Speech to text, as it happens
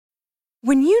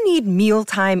When you need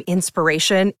mealtime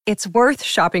inspiration, it's worth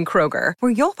shopping Kroger,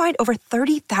 where you'll find over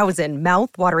 30,000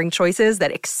 mouth-watering choices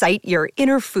that excite your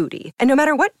inner foodie. And no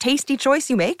matter what tasty choice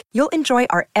you make, you'll enjoy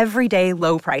our everyday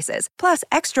low prices, plus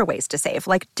extra ways to save,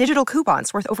 like digital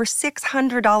coupons worth over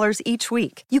 $600 each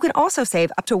week. You can also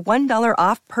save up to $1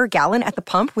 off per gallon at the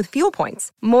pump with fuel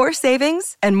points. More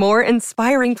savings and more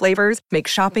inspiring flavors make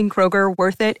shopping Kroger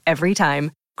worth it every time.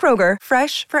 Kroger,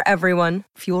 fresh for everyone.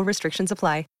 Fuel restrictions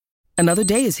apply. Another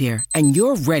day is here, and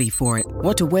you're ready for it.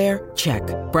 What to wear? Check.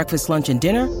 Breakfast, lunch, and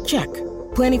dinner? Check.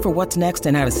 Planning for what's next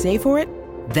and how to save for it?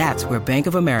 That's where Bank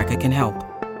of America can help.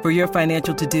 For your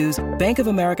financial to-dos, Bank of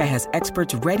America has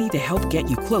experts ready to help get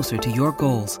you closer to your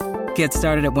goals. Get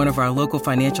started at one of our local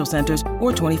financial centers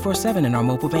or 24/7 in our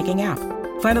mobile banking app.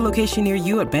 Find a location near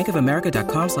you at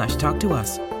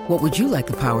bankofamerica.com/talktous. What would you like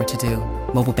the power to do?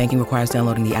 Mobile banking requires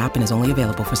downloading the app and is only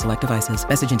available for select devices.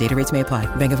 Message and data rates may apply.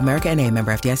 Bank of America N.A.,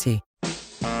 member FDIC.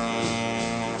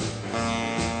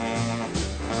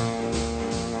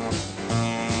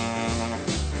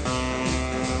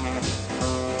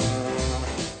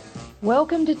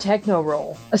 Welcome to Techno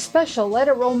Roll, a special Let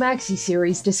It Roll maxi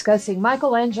series discussing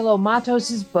Michelangelo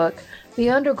Matos' book, The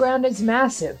Underground is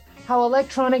Massive: How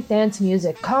Electronic Dance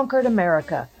Music Conquered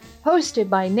America, hosted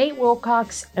by Nate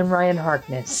Wilcox and Ryan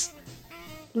Harkness.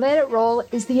 Let It Roll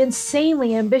is the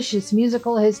insanely ambitious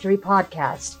musical history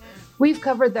podcast. We've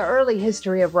covered the early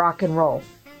history of rock and roll,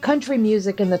 country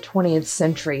music in the 20th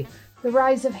century, the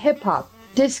rise of hip-hop,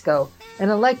 disco,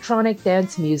 and electronic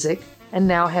dance music, and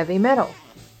now heavy metal.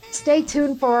 Stay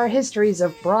tuned for our histories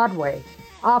of Broadway,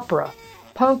 opera,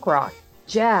 punk rock,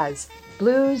 jazz,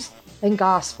 blues, and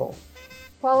gospel.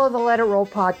 Follow the Let It Roll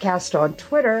podcast on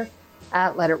Twitter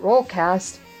at Let It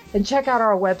Rollcast, and check out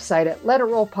our website at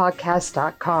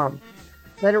letitrollpodcast.com.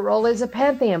 Let It Roll is a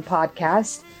Pantheon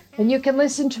podcast, and you can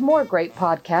listen to more great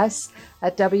podcasts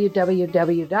at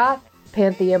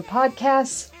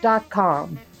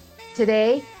www.pantheonpodcasts.com.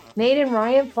 Today, Nate and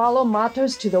Ryan follow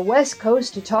Matos to the West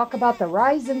Coast to talk about the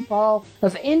rise and fall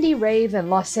of indie rave in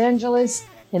Los Angeles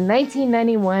in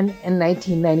 1991 and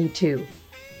 1992.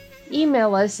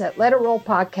 Email us at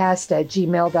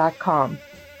letitrollpodcast@gmail.com.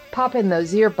 Pop in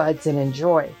those earbuds and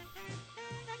enjoy.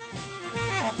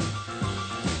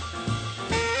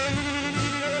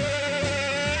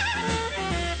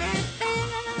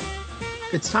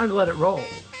 It's time to let it roll,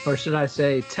 or should I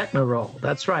say techno roll.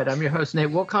 That's right. I'm your host,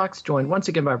 Nate Wilcox, joined once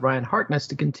again by Ryan Harkness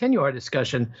to continue our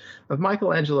discussion of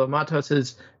Michelangelo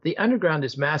Matos' The Underground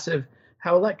is Massive: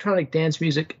 How Electronic Dance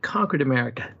Music Conquered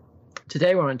America.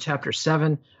 Today we're on Chapter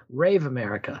 7, Rave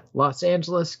America, Los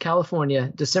Angeles,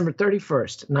 California, December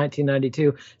 31st,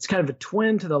 1992. It's kind of a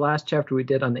twin to the last chapter we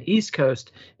did on the East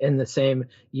Coast in the same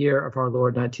year of our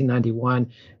Lord,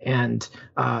 1991. And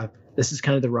this is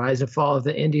kind of the rise and fall of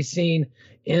the indie scene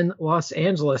in Los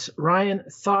Angeles. Ryan,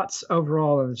 thoughts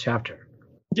overall on the chapter?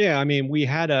 Yeah, I mean, we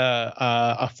had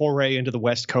a foray into the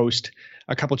West Coast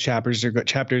a couple chapters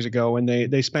ago, and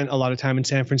they spent a lot of time in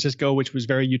San Francisco, which was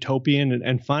very utopian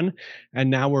and fun. And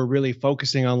now we're really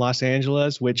focusing on Los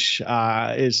Angeles, which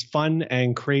is fun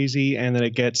and crazy, and then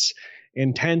it gets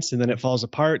intense, and then it falls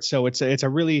apart. So it's a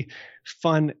really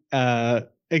fun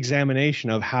examination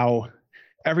of how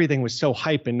everything was so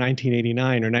hype in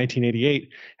 1989 or 1988,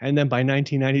 and then by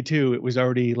 1992 it was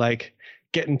already like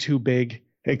getting too big,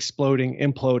 exploding,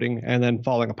 imploding, and then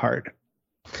falling apart.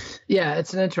 Yeah,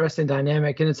 it's an interesting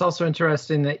dynamic, and it's also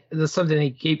interesting that there's something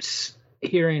he keeps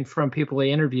hearing from people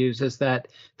he interviews is that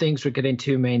things were getting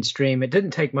too mainstream. It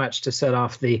didn't take much to set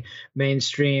off the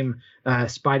mainstream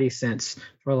spidey sense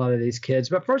for a lot of these kids.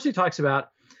 But first he talks about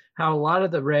how a lot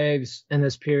of the raves in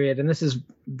this period, and this is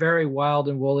very wild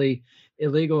and woolly,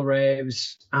 illegal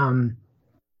raves, how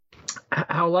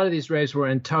a lot of these raves were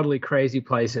in totally crazy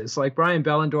places. Like Brian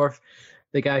Behlendorf,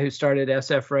 the guy who started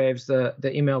SF Raves, the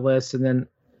email list, and then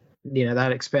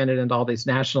that expanded into all these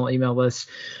national email lists.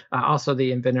 Also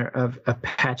the inventor of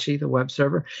Apache, the web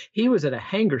server. He was at a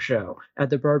hangar show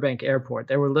at the Burbank airport.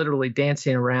 They were literally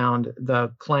dancing around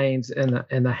the planes in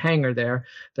the hangar there.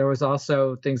 There was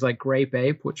also things like Grape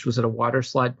Ape, which was at a water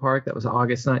slide park. That was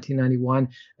August 1991.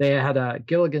 They had a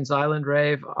Gilligan's Island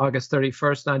rave, August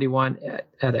 31st, 91,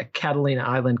 at a Catalina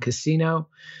Island casino.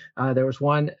 There was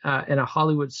one in a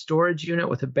Hollywood storage unit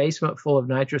with a basement full of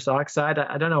nitrous oxide.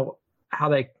 I don't know how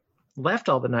they left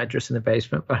all the nitrous in the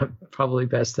basement, but probably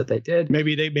best that they did.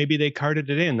 Maybe they carted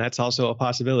it in. That's also a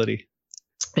possibility.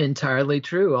 Entirely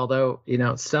true. Although,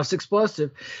 stuff's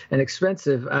explosive and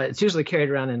expensive. It's usually carried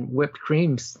around in whipped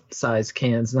cream size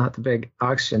cans, not the big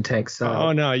oxygen tanks. So.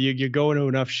 Oh no, you go into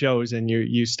enough shows and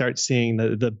you start seeing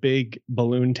the big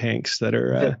balloon tanks that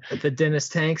are the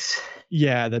dentist tanks.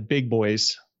 Yeah, the big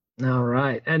boys. All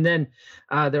right. And then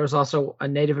there was also a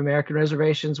Native American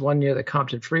reservations, one near the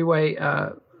Compton Freeway,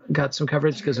 got some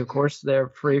coverage because, of course, they're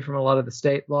free from a lot of the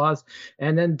state laws.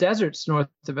 And then deserts north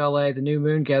of LA, the New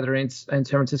Moon gatherings in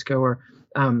San Francisco were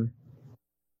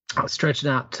stretching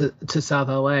out to South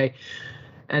LA.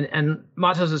 And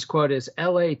Matos' quote is,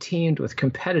 LA teamed with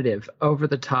competitive,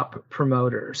 over-the-top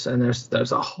promoters. And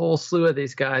there's a whole slew of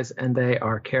these guys, and they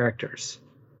are characters.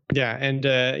 Yeah,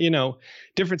 and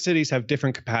different cities have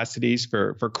different capacities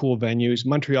for cool venues.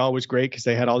 Montreal was great because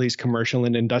they had all these commercial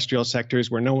and industrial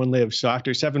sectors where no one lived. So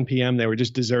after 7 p.m., they were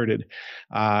just deserted.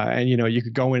 And you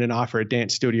could go in and offer a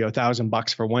dance studio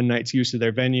 $1,000 for one night's use of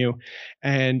their venue.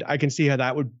 And I can see how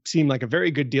that would seem like a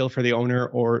very good deal for the owner,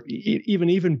 or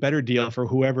even better deal for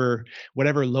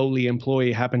whatever lowly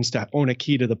employee happens to own a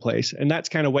key to the place. And that's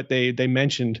kind of what they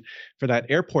mentioned for that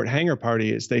airport hangar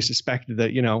party, is they suspected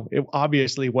that it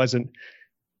obviously wasn't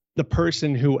the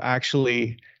person who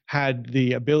actually had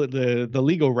the ability, the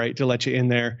legal right to let you in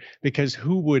there, because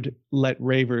who would let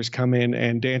ravers come in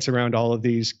and dance around all of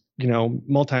these,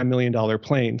 multi-million-dollar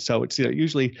planes? So it's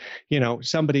usually,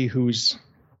 somebody who's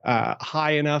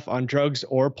high enough on drugs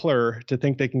or plur to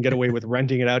think they can get away with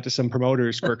renting it out to some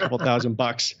promoters for a couple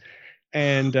 $1,000.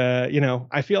 And,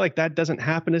 I feel like that doesn't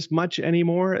happen as much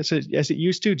anymore as it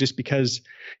used to, just because,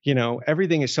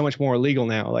 everything is so much more illegal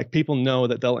now. Like, people know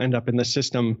that they'll end up in the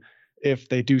system if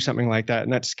they do something like that.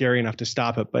 And that's scary enough to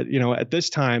stop it. But, at this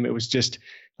time, it was just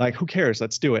like, who cares?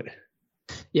 Let's do it.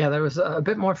 Yeah, there was a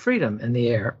bit more freedom in the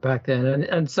air back then.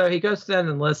 And so he goes then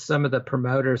and lists some of the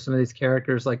promoters, some of these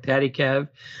characters like Daddy Kev,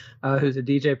 who's a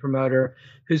DJ promoter,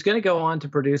 who's going to go on to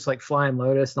produce like Flying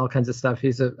Lotus and all kinds of stuff.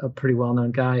 He's a pretty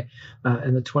well-known guy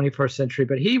in the 21st century,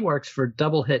 but he works for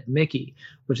Double Hit Mickey,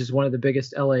 which is one of the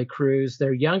biggest LA crews.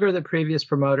 They're younger than previous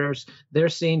promoters. Their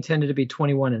scene tended to be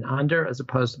 21 and under, as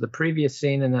opposed to the previous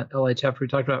scene in that LA chapter we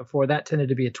talked about before. That tended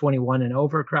to be a 21 and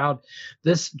over crowd.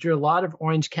 This drew a lot of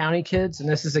Orange County kids, and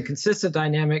this is a consistent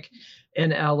dynamic in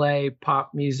LA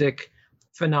pop music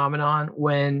phenomenon,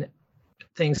 when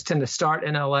things tend to start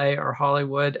in LA or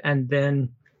Hollywood and then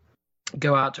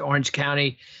go out to Orange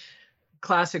County.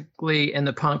 Classically in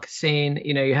the punk scene,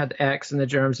 you had the X and the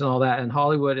Germs and all that. In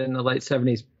Hollywood in the late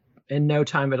 70s, in no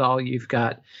time at all, you've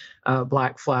got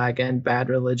Black Flag and Bad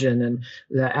Religion and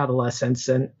the Adolescents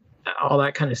and all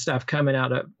that kind of stuff coming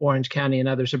out of Orange County and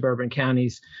other suburban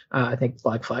counties. I think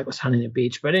Black Flag was Huntington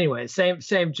Beach, but anyway, same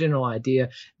general idea.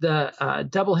 The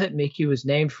Double Hit Mickey was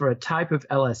named for a type of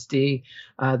LSD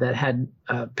that had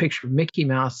a picture of Mickey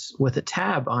Mouse with a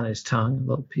tab on his tongue, a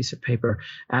little piece of paper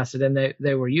acid, and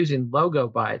they were using logo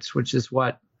bites, which is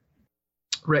what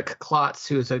Rick Klotz,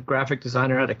 who is a graphic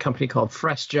designer at a company called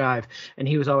Fresh Jive, and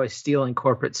he was always stealing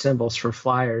corporate symbols for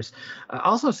flyers.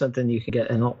 Also something you can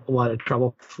get in a lot of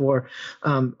trouble for.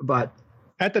 But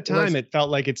at the time, it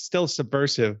felt like it's still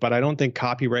subversive, but I don't think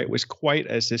copyright was quite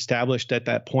as established at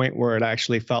that point where it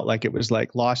actually felt like it was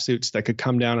like lawsuits that could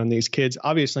come down on these kids.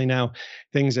 Obviously now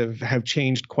things have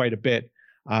changed quite a bit.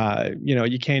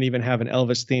 You can't even have an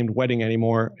Elvis themed wedding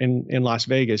anymore in Las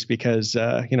Vegas because,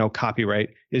 copyright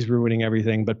is ruining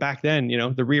everything. But back then,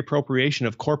 the reappropriation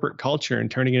of corporate culture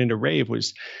and turning it into rave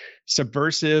was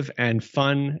subversive and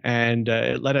fun. And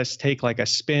it let us take like a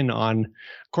spin on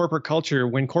corporate culture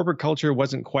when corporate culture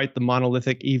wasn't quite the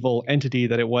monolithic evil entity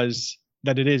that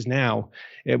it is now.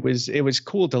 It was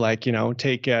cool to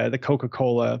take the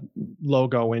Coca-Cola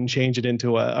logo and change it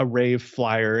into a rave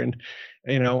flyer. And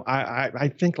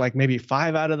I think like maybe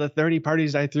 5 out of the 30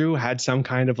 parties I threw had some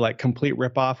kind of like complete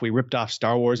ripoff. We ripped off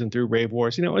Star Wars and threw Rave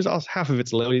Wars. It was all half of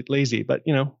it's lazy, but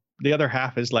the other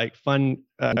half is like fun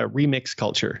remix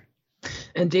culture.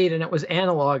 Indeed, and it was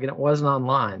analog and it wasn't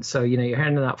online. So you're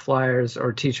handing out flyers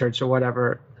or T-shirts or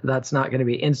whatever. That's not going to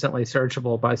be instantly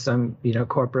searchable by some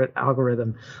corporate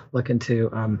algorithm looking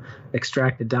to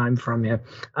extract a dime from you.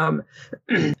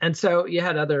 And so you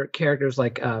had other characters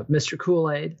like Mr.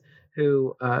 Kool-Aid,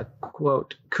 who,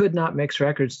 quote, could not mix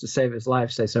records to save his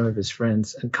life, say some of his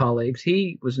friends and colleagues.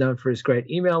 He was known for his great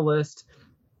email list.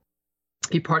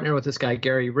 He partnered with this guy,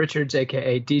 Gary Richards,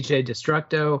 a.k.a. DJ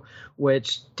Destructo,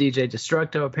 which DJ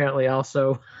Destructo apparently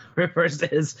also refers to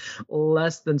his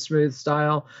less than smooth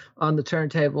style on the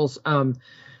turntables.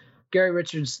 Gary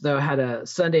Richards, though, had a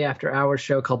Sunday after hours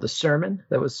show called The Sermon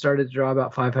that was started to draw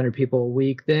about 500 people a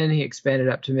week. Then he expanded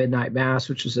up to Midnight Mass,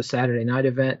 which was a Saturday night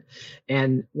event.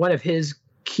 And one of his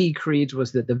key creeds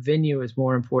was that the venue is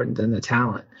more important than the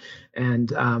talent. And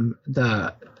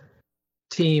the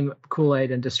team Kool-Aid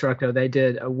and Destructo, they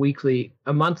did a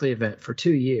monthly event for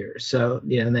 2 years. So,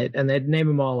 and they'd name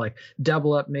them all like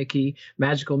Double Up Mickey,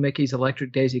 Magical Mickey's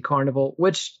Electric Daisy Carnival,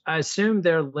 which I assume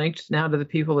they're linked now to the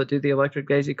people that do the Electric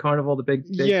Daisy Carnival, the big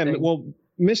thing. Well,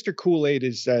 Mr. Kool-Aid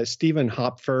is Stephen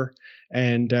Hopfer,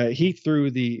 and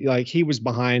he was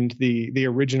behind the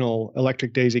original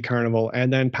Electric Daisy Carnival,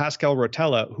 and then Pascal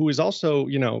Rotella, who is also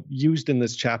used in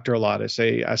this chapter a lot as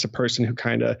a person who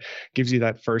kind of gives you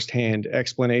that firsthand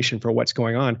explanation for what's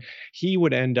going on. He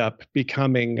would end up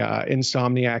becoming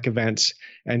Insomniac Events,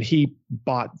 and he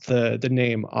bought the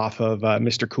name off of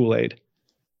Mr. Kool-Aid.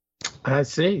 I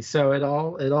see. So it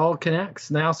all connects.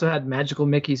 And they also had Magical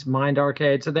Mickey's Mind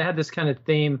Arcade. So they had this kind of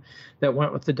theme that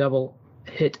went with the double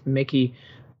hit Mickey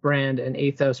brand and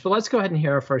ethos. But let's go ahead and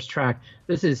hear our first track.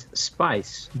 This is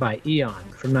Spice by Eon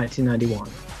from 1991.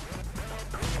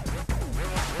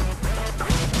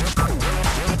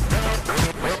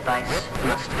 Spice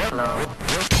must flow.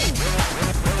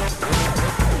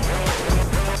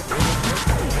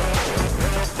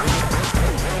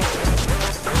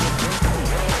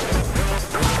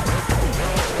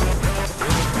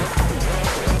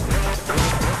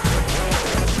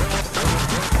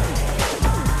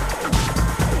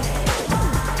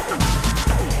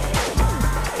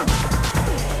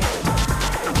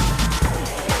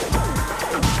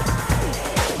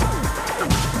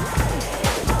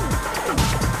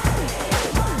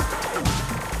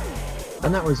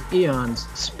 And that was Eon's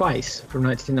Spice from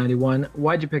 1991.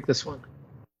 Why'd you pick this one?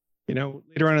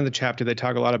 Later on in the chapter, they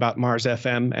talk a lot about Mars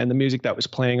FM and the music that was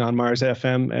playing on Mars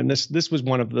FM. And this was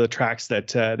one of the tracks that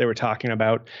they were talking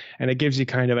about. And it gives you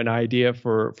kind of an idea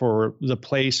for the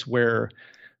place where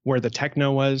the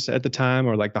techno was at the time,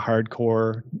 or like the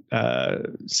hardcore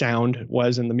sound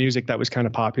was, and the music that was kind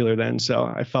of popular then. So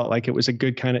I felt like it was a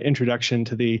good kind of introduction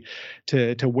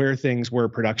to where things were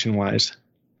production wise.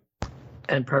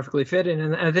 And perfectly fitting.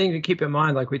 And I think to keep in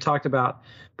mind, like we talked about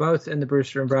both in the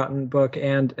Brewster and Broughton book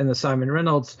and in the Simon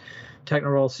Reynolds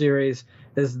Techno Roll series,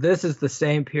 this is the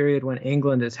same period when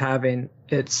England is having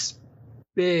its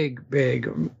big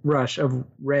rush of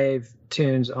rave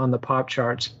tunes on the pop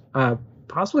charts,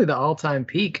 possibly the all-time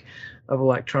peak of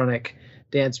electronic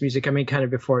dance music. I mean, kind of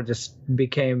before it just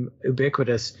became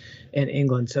ubiquitous in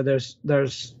England. So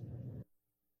there's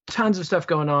tons of stuff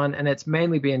going on, and it's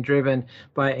mainly being driven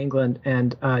by England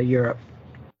and Europe.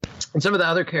 And some of the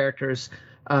other characters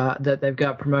that they've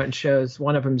got promoting shows,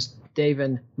 one of them's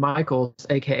David Michaels,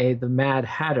 aka the Mad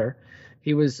Hatter.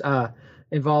 He was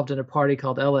involved in a party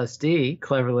called LSD,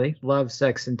 cleverly, Love,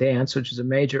 Sex, and Dance, which is a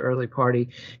major early party.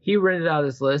 He rented out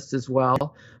his list as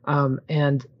well,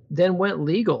 and then went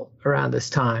legal around this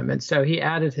time. And so he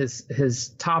added his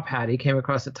top hat. He came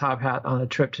across a top hat on a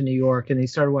trip to New York, and he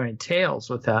started wearing tails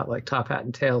with that, like top hat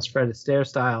and tails, Fred Astaire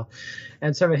style.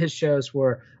 And some of his shows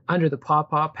were Under the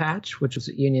Pawpaw Patch, which was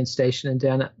at Union Station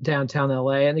in downtown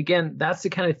LA. And again, that's the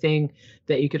kind of thing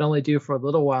that you could only do for a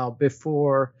little while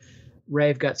before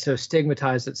rave got so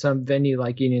stigmatized that some venue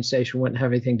like Union Station wouldn't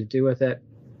have anything to do with it.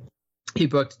 He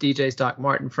booked DJs Doc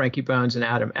Martin, Frankie Bones, and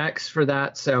Adam X for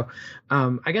that. So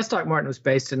I guess Doc Martin was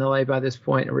based in LA by this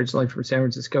point, originally from San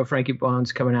Francisco. Frankie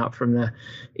Bones coming out from the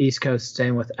East Coast,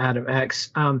 staying with Adam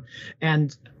X.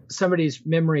 And somebody's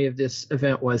memory of this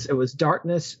event was it was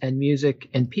darkness and music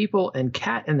and people and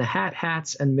Cat in the Hat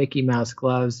hats and Mickey Mouse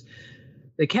gloves.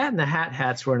 The Cat in the Hat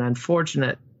hats were an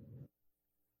unfortunate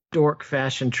dork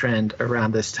fashion trend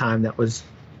around this time that was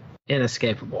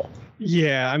inescapable.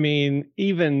 Yeah, I mean,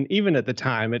 even at the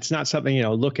time, it's not something,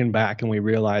 looking back and we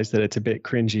realize that it's a bit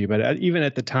cringy, but even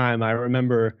at the time, I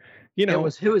remember, it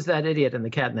was who was that idiot in the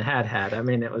Cat in the Hat hat? I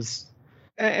mean, it was.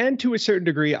 And to a certain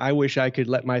degree, I wish I could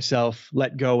let myself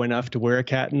let go enough to wear a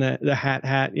Cat in the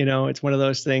hat. It's one of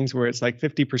those things where it's like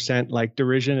 50% like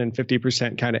derision and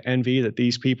 50% kind of envy that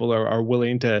these people are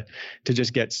willing to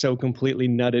just get so completely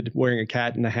nutted wearing a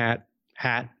Cat in the hat.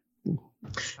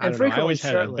 And frequently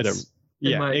shirtless.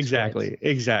 Yeah,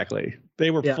 exactly. They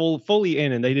were fully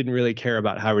in, and they didn't really care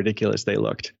about how ridiculous they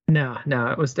looked. No,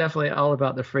 it was definitely all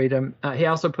about the freedom. He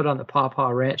also put on the Paw Paw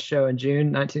Ranch show in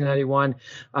June 1991.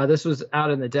 This was out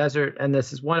in the desert, and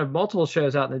this is one of multiple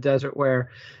shows out in the desert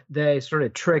where they sort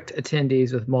of tricked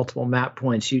attendees with multiple map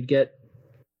points. You'd get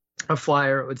a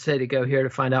flyer, it would say to go here to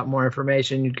find out more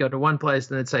information. You'd go to one place,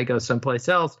 and it'd say go someplace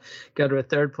else, go to a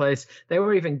third place. They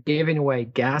were even giving away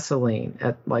gasoline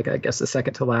at, like, I guess the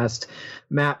second to last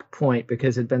map point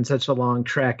because it'd been such a long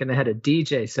trek, and they had a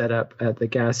DJ set up at the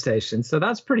gas station. So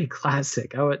that's pretty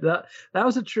classic. That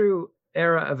was a true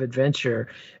era of adventure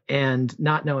and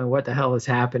not knowing what the hell is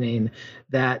happening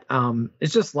that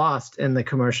is just lost in the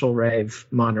commercial rave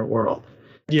modern world.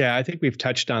 Yeah, I think we've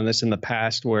touched on this in the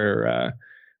past where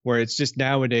it's just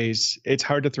nowadays it's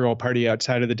hard to throw a party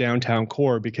outside of the downtown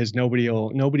core because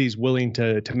nobody's willing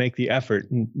to make the effort.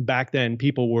 And back then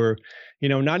people were,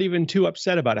 not even too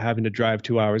upset about having to drive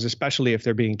 2 hours, especially if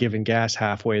they're being given gas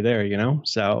halfway there,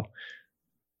 so.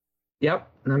 Yep.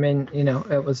 I mean,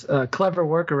 it was a clever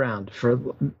workaround for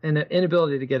an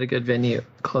inability to get a good venue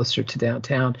closer to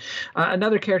downtown.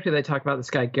 Another character they talk about,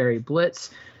 this guy, Gary Blitz,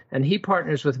 and he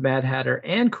partners with Mad Hatter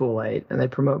and Kool-Aid, and they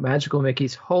promote Magical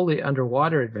Mickey's Holy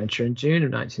Underwater Adventure in June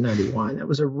of 1991. It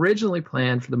was originally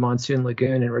planned for the Monsoon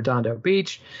Lagoon in Redondo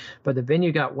Beach, but the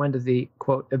venue got wind of the,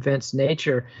 quote, event's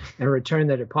nature and returned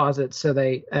their deposits. So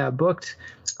they booked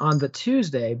on the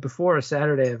Tuesday before a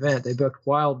Saturday event, they booked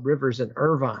Wild Rivers in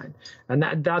Irvine. And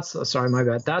that's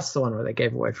the one where they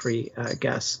gave away free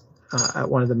gas at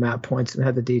one of the map points and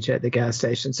had the DJ at the gas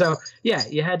station. So yeah,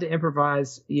 you had to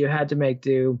improvise, you had to make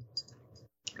do,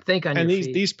 think on your feet.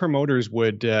 And these promoters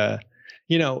would,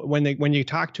 when you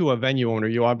talk to a venue owner,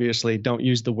 you obviously don't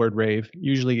use the word rave.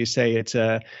 Usually you say it's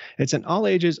an all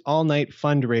ages, all night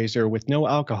fundraiser with no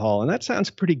alcohol. And that sounds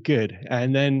pretty good.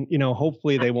 And then,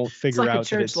 hopefully they won't figure out a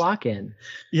church lock-in.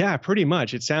 Yeah, pretty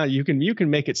much. You can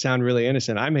make it sound really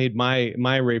innocent. I made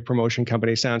my rave promotion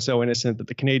company sound so innocent that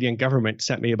the Canadian government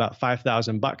sent me about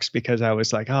 $5,000 because I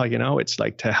was like, it's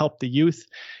like to help the youth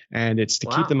and it's to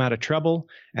keep them out of trouble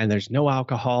and there's no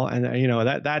alcohol. And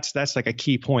that's like a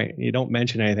key point. You don't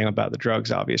mention anything about the drugs,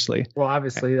 obviously. Well,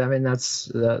 obviously, I mean, that's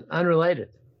unrelated.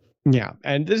 Yeah.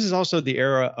 And this is also the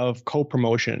era of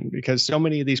co-promotion because so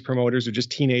many of these promoters are just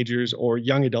teenagers or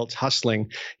young adults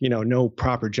hustling, no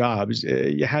proper jobs.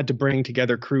 You had to bring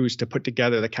together crews to put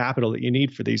together the capital that you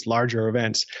need for these larger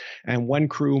events. And one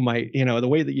crew might, the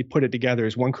way that you put it together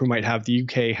is one crew might have the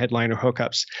UK headliner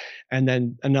hookups. And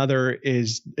then another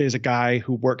is a guy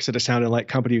who works at a sound and light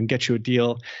company who can get you a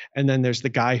deal. And then there's the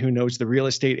guy who knows the real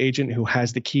estate agent who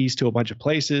has the keys to a bunch of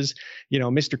places.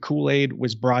 Mr. Kool-Aid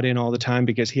was brought in all the time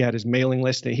because he had his mailing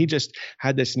list and he just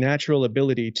had this natural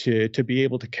ability to be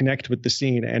able to connect with the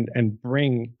scene and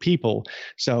bring people.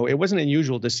 So it wasn't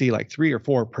unusual to see like 3 or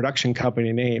 4 production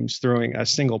company names throwing a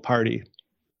single party.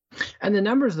 And the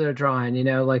numbers they're drawing,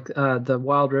 like the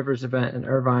Wild Rivers event in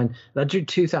Irvine, that drew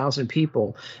 2,000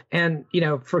 people. And,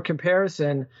 for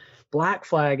comparison, Black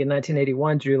Flag in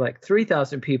 1981 drew like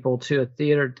 3,000 people to a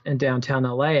theater in downtown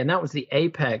LA. And that was the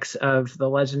apex of the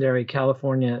legendary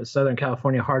Southern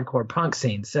California hardcore punk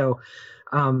scene. So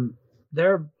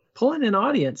they're pulling an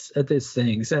audience at these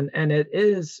things. And it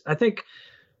is, I think,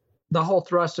 the whole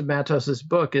thrust of Matos's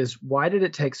book is why did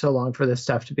it take so long for this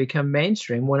stuff to become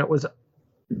mainstream when it was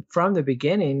from the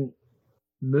beginning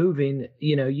moving,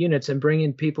 units and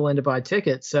bringing people in to buy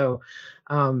tickets. So,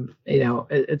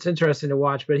 it's interesting to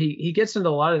watch, but he gets into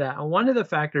a lot of that. And one of the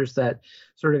factors that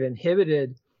sort of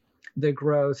inhibited the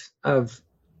growth of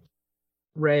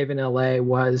rave in LA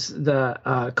was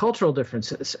the cultural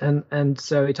differences. And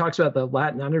so he talks about the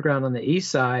Latin underground on the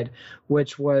east side,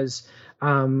 which was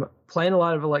playing a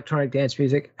lot of electronic dance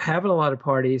music, having a lot of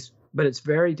parties, but it's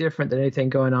very different than anything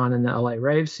going on in the LA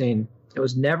rave scene. It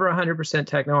was never 100%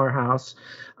 techno or house.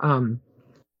 And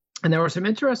there were some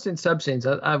interesting sub-scenes.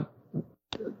 I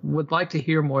would like to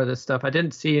hear more of this stuff. I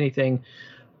didn't see anything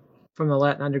from the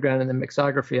Latin Underground in the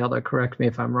mixography, although correct me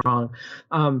if I'm wrong.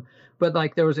 But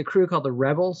like there was a crew called the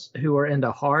Rebels who were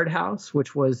into hard house,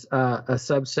 which was a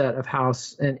subset of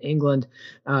house in England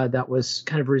that was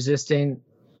kind of resisting.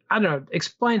 I don't know,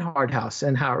 explain hard house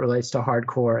and how it relates to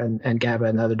hardcore and GABA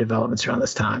and other developments around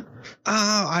this time.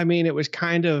 I mean, it was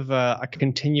kind of a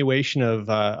continuation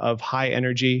of high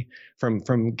energy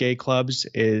from gay clubs.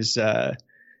 There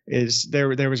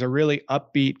was a really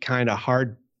upbeat kind of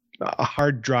hard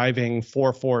driving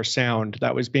 4/4 sound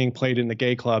that was being played in the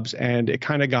gay clubs, and it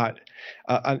kind of got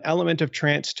an element of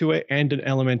trance to it and an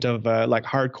element of like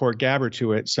hardcore gabber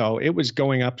to it. So it was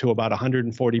going up to about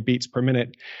 140 beats per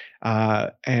minute.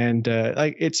 I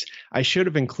should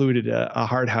have included a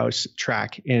hard house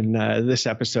track in this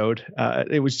episode.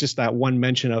 It was just that one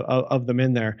mention of them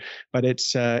in there, but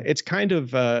it's kind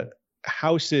of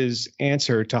house's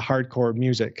answer to hardcore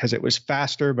music because it was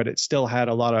faster, but it still had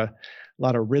a lot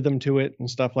of rhythm to it and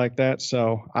stuff like that.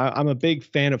 So I'm a big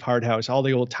fan of hard house, all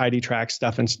the old tidy track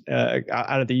stuff and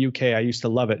out of the UK. I used to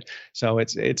love it. So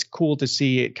it's cool to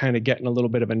see it kind of getting a little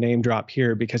bit of a name drop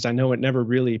here because I know it never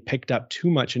really picked up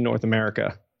too much in North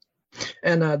America.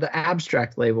 And the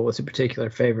Abstract label was a particular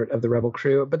favorite of the Rebel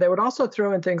crew, but they would also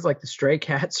throw in things like the Stray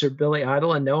Cats or Billy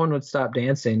Idol, and no one would stop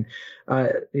dancing.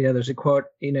 There's a quote,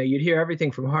 you'd hear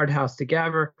everything from Hard House to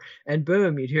Gabber, and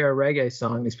boom, you'd hear a reggae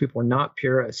song. These people were not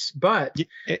purists, but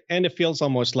and it feels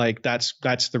almost like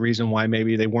that's the reason why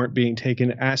maybe they weren't being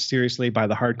taken as seriously by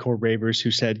the hardcore ravers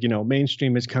who said,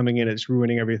 mainstream is coming in, it's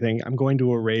ruining everything. I'm going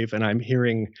to a rave and I'm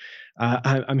hearing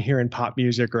pop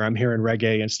music or I'm hearing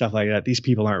reggae and stuff like that. These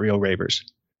people aren't real ravers.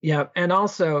 Yeah, and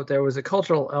also there was a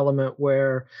cultural element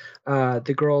where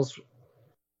the girls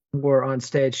were on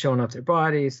stage showing off their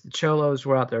bodies. The cholos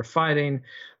were out there fighting,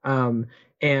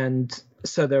 and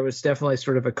so there was definitely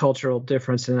sort of a cultural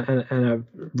difference and a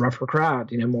rougher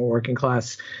crowd, more working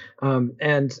class.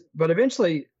 But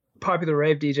eventually, popular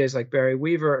rave DJs like Barry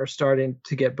Weaver are starting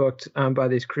to get booked by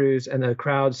these crews, and the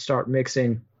crowds start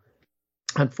mixing.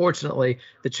 Unfortunately,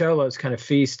 the cholos kind of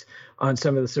feast on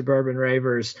some of the suburban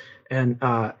ravers, and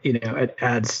it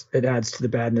adds to the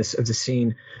badness of the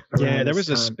scene. Yeah, there was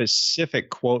a specific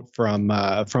quote from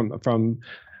Pascal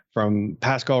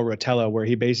Rotella where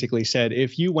he basically said,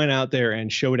 if you went out there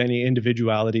and showed any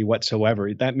individuality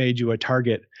whatsoever, that made you a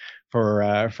target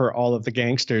for all of the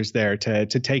gangsters there to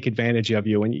take advantage of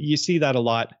you. And you see that a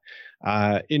lot.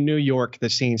 In New York, the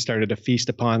scene started to feast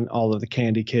upon all of the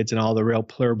candy kids and all the real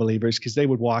plur believers because they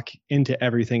would walk into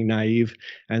everything naive,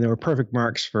 and there were perfect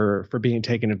marks for being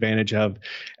taken advantage of.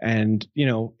 And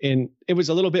it was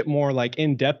a little bit more like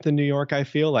in depth in New York. I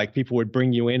feel like people would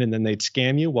bring you in and then they'd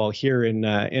scam you. While here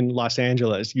in Los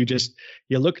Angeles, you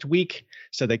looked weak,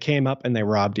 so they came up and they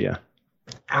robbed you.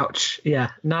 Ouch. Yeah,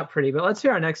 not pretty. But let's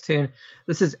hear our next tune.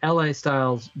 This is LA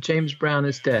Style's James Brown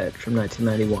is Dead from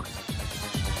 1991.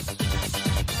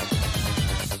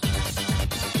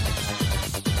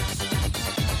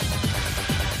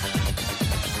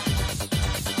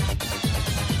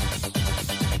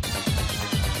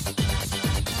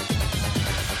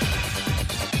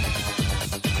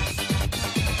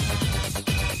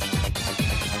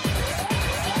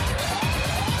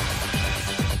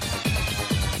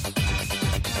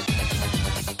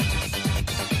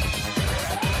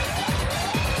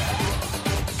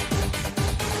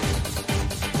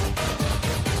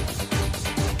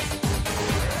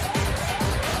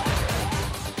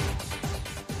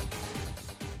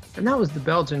 And that was the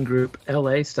Belgian group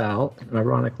LA Style,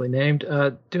 ironically named,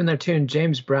 doing their tune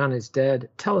James Brown is Dead.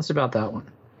 Tell us about that one.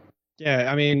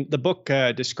 Yeah, I mean, the book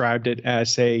described it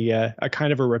as a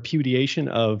kind of a repudiation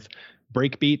of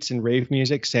breakbeats and rave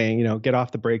music, saying, get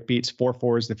off the breakbeats.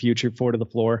 4/4 is the future. 4 to the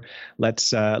floor.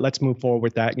 Let's move forward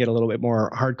with that and get a little bit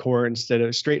more hardcore instead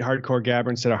of straight hardcore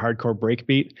gabber instead of hardcore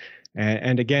breakbeat.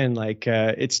 And again,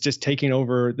 it's just taking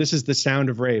over. This is the sound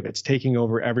of rave. It's taking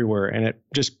over everywhere. And it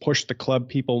just pushed the club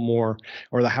people more,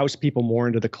 or the house people more,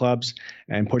 into the clubs,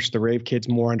 and pushed the rave kids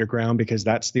more underground because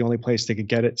that's the only place they could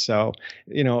get it. So,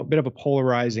 a bit of a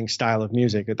polarizing style of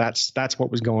music. That's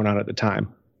what was going on at the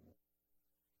time.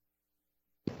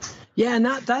 Yeah, and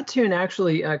that tune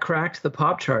actually cracked the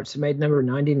pop charts. It made number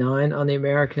 99 on the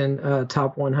American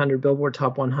Top 100, Billboard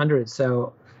Top 100.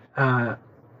 So,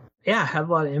 had a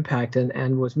lot of impact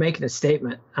and was making a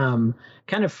statement, kind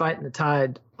of fighting the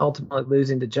tide, ultimately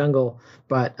losing to Jungle,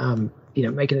 but,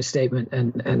 making a statement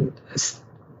and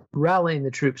rallying the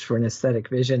troops for an aesthetic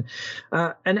vision.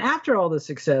 And after all the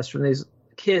success from these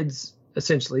kids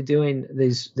essentially doing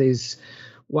these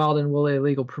wild and woolly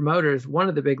illegal promoters, one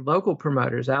of the big local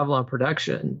promoters, Avalon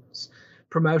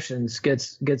Promotions,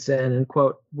 gets in and,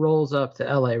 quote, rolls up the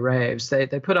LA raves. They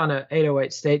put on a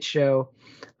 808 state show.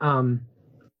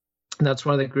 That's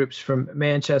one of the groups from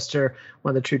Manchester,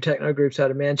 one of the true techno groups out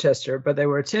of Manchester. But they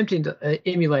were attempting to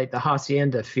emulate the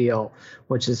Hacienda feel,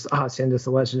 which is Hacienda's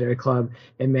the legendary club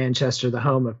in Manchester, the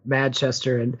home of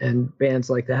Manchester and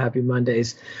bands like the Happy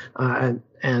Mondays and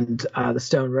the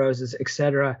Stone Roses,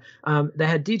 etc. They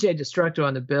had DJ Destructo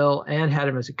on the bill and had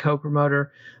him as a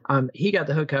co-promoter. He got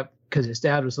the hookup because his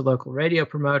dad was a local radio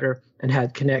promoter and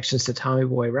had connections to Tommy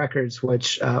Boy Records,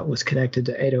 which was connected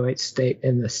to 808 State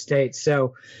in the States.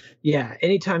 So, yeah,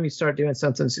 anytime you start doing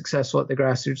something successful at the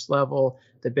grassroots level,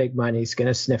 the big money's going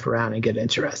to sniff around and get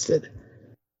interested.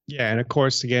 Yeah, and of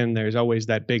course, again, there's always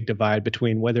that big divide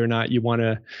between whether or not you want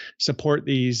to support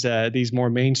these more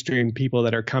mainstream people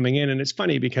that are coming in. And it's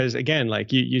funny because, again,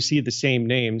 you see the same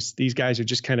names. These guys are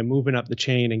just kind of moving up the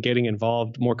chain and getting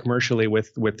involved more commercially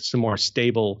with some more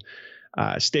stable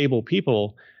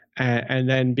people. And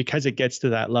then because it gets to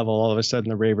that level, all of a sudden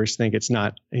the ravers think it's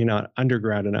not,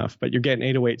 underground enough. But you're getting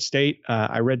 808 State.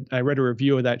 I read a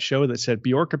review of that show that said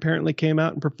Bjork apparently came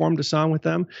out and performed a song with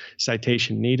them.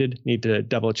 Citation needed. Need to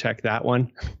double check that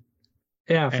one.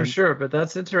 Yeah, for sure. But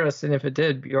that's interesting if it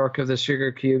did. Bjork of the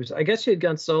Sugar Cubes. I guess she had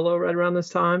gone solo right around this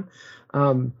time,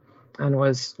 and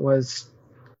was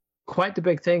quite the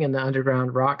big thing in the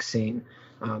underground rock scene,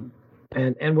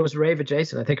 and was rave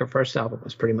adjacent. I think her first album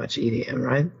was pretty much EDM,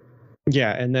 right?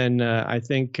 Yeah, and then I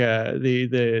think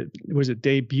the was it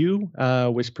Debut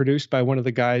was produced by one of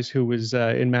the guys who was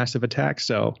in Massive Attack.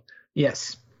 So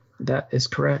yes, that is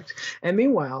correct. And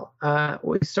meanwhile,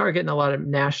 we started getting a lot of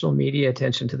national media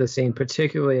attention to the scene,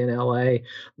 particularly in LA.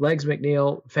 Legs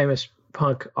McNeil, famous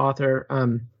punk author,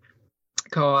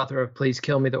 co-author of Please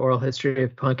Kill Me, The Oral History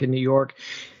of Punk in New York,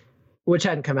 which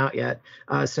hadn't come out yet.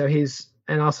 So he's,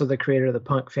 and also the creator of the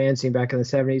punk fanzine back in the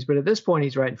 70s. But at this point,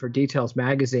 he's writing for Details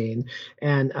magazine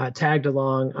and tagged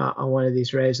along on one of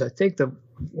these raves. I think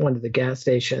one of the gas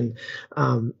station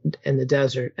in the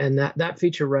desert. And that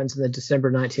feature runs in the December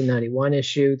 1991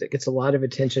 issue that gets a lot of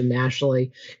attention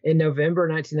nationally. In November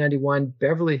 1991,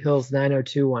 Beverly Hills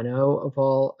 90210, of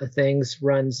all things,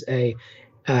 runs a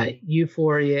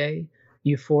Euphoria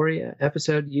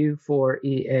episode.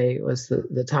 Euphoria was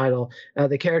the title.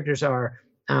 The characters are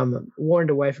warned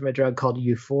away from a drug called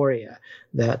Euphoria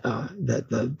that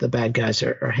the bad guys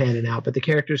are handing out, but the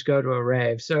characters go to a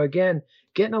rave. So again,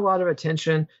 getting a lot of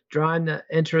attention, drawing the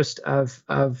interest of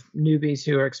newbies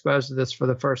who are exposed to this for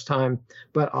the first time,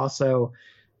 but also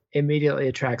immediately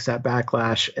attracts that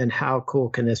backlash. And how cool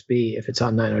can this be if it's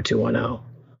on 90210?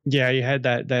 Yeah, you had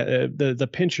the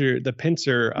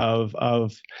pincer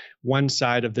of one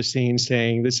side of the scene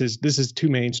saying this is too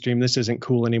mainstream, this isn't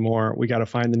cool anymore, we got to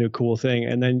find the new cool thing,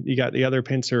 and then you got the other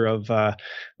pincer of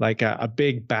like a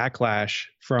big backlash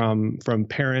from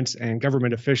parents and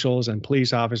government officials and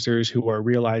police officers who are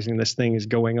realizing this thing is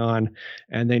going on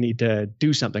and they need to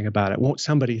do something about it. Won't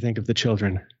somebody think of the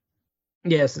children?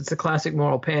 Yes, it's a classic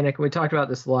moral panic. We talked about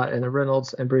this a lot in the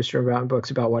Reynolds and Bruce Sternbrown books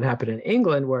about what happened in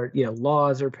England, where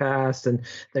laws are passed and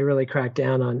they really crack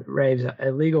down on raves,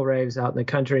 illegal raves out in the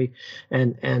country,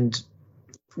 and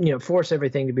force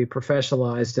everything to be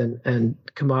professionalized and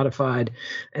commodified.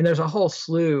 And there's a whole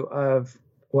slew of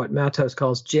what Matos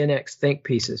calls Gen X think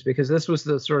pieces, because this was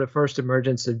the sort of first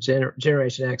emergence of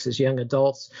Generation X as young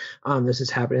adults. This is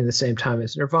happening at the same time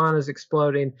as Nirvana is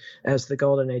exploding as the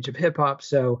golden age of hip hop.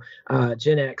 So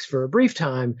Gen X, for a brief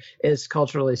time, is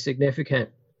culturally significant.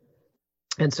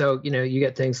 And so, you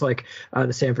get things like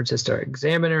the San Francisco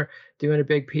Examiner doing a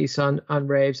big piece on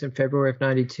raves in February of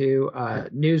 92.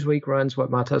 Newsweek runs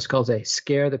what Matos calls a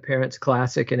Scare the Parents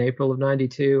Classic in April of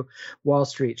 92. Wall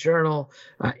Street Journal,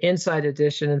 Inside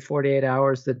Edition in 48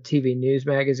 Hours, the TV news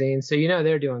magazine. So,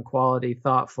 they're doing quality,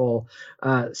 thoughtful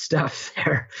stuff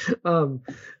there.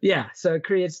 So it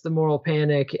creates the moral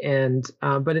panic, and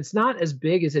but it's not as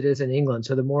big as it is in England.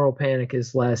 So the moral panic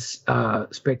is less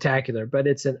spectacular, but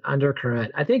it's an undercurrent.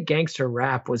 I think gangster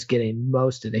rap was getting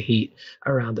most of the heat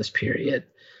around this period.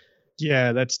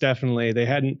 Yeah, that's definitely,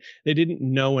 they didn't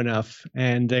know enough,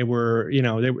 and they were,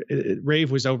 rave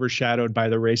was overshadowed by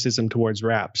the racism towards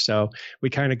rap. So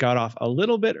we kind of got off a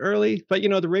little bit early, but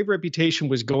the rave reputation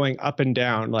was going up and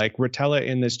down. Like Rotella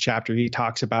in this chapter, he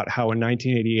talks about how in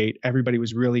 1988, everybody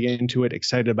was really into it,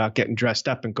 excited about getting dressed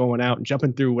up and going out and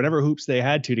jumping through whatever hoops they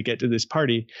had to get to this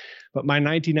party. But by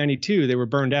 1992, they were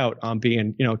burned out on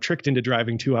being, tricked into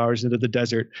driving 2 hours into the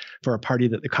desert for a party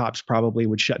that the cops probably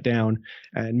would shut down,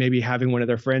 and maybe having one of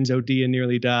their friends OD and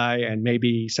nearly die, and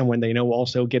maybe someone they know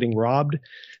also getting robbed.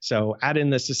 So add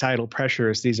in the societal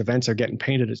pressures, these events are getting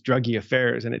painted as druggy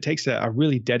affairs, and it takes a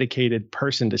really dedicated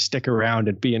person to stick around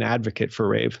and be an advocate for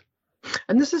rave.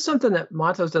 And this is something that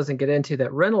Matos doesn't get into,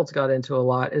 that Reynolds got into a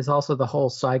lot, is also the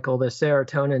whole cycle, the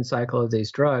serotonin cycle of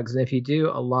these drugs. And if you do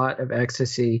a lot of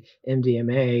ecstasy,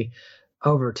 MDMA,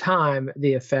 over time,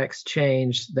 the effects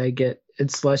change.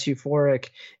 It's less euphoric,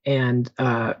 and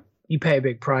you pay a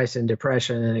big price in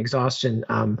depression and exhaustion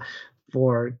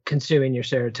for consuming your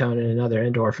serotonin and other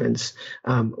endorphins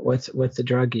with the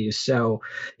drug use. So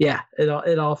yeah, it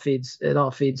all feeds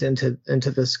into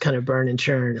this kind of burn and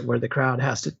churn where the crowd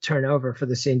has to turn over for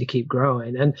the scene to keep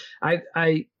growing. And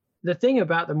the thing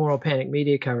about the moral panic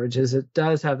media coverage is it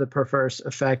does have the perverse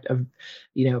effect of,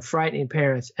 frightening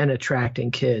parents and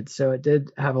attracting kids. So it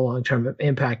did have a long-term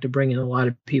impact of bringing a lot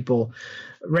of people,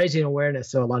 raising awareness.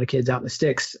 So a lot of kids out in the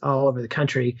sticks all over the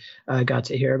country got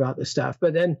to hear about this stuff.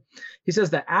 But then he says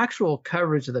the actual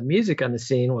coverage of the music on the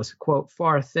scene was, quote,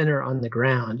 far thinner on the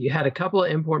ground. You had a couple of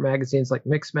import magazines like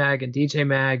Mix Mag and DJ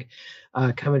Mag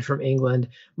coming from England.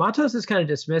 Matos is kind of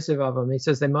dismissive of them. He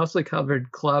says they mostly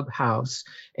covered Clubhouse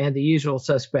and the usual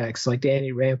suspects like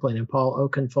Danny Rampling and Paul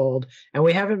Oakenfold. And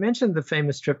we haven't mentioned the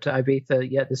famous trip to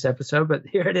Ibiza yet this episode, but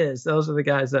here it is. Those are the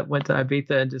guys that went to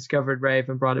Ibiza and discovered rave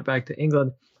and brought it back to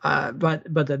England. But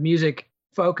the music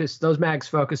focused, those mags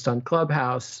focused on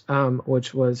Clubhouse,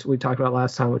 which was, we talked about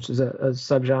last time, which is a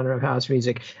subgenre of house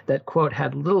music that, quote,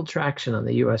 had little traction on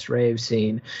the U.S. rave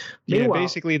scene. Meanwhile,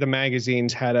 basically the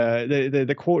magazines had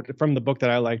the quote from the book that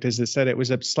I liked is it said it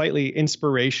was a slightly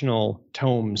inspirational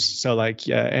tomes. So like,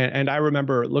 and I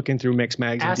remember looking through Mix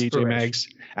Mags and DJ Mags,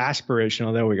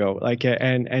 aspirational, there we go. Like,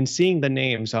 and seeing the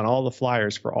names on all the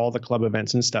flyers for all the club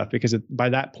events and stuff, because by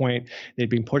that point they'd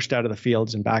been pushed out of the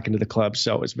fields and back into the clubs.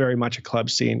 So it was very much a club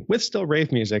scene with still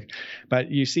rave music, but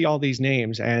you see all these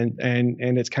names and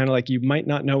it's kind of like you might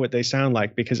not know what they sound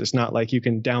like because it's not like you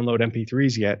can download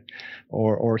MP3s yet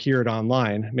or hear it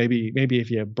online. Maybe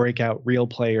if you break out Real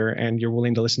Player and you're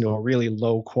willing to listen to a really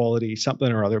low quality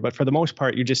something or other, but for the most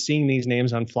part you're just seeing these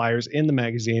names on flyers in the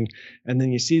magazine, and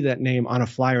then you see that name on a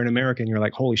flyer in America and you're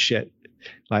like, holy shit,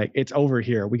 like it's over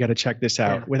here, we got to check this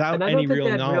out, without any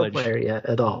real knowledge. Real Player yet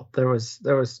at all. There was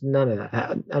none of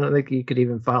that. I don't think you could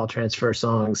even file transfer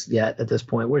songs yet at this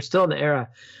point. We're still in the era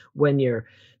when you're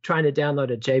trying to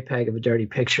download a JPEG of a dirty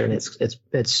picture and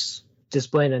it's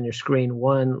displaying on your screen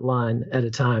one line at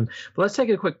a time. But let's take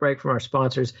a quick break from our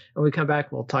sponsors, and when we come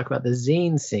back, we'll talk about the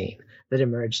zine scene that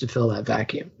emerged to fill that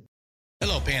vacuum.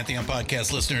 Hello, Pantheon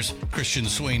podcast listeners. Christian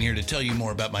Swain here to tell you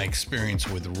more about my experience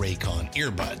with Raycon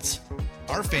earbuds.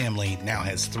 Our family now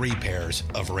has 3 pairs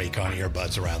of Raycon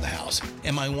earbuds around the house,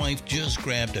 and my wife just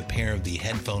grabbed a pair of the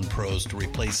Headphone Pros to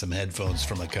replace some headphones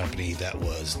from a company that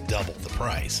was double the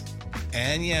price.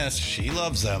 And yes, she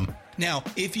loves them. Now,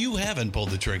 if you haven't pulled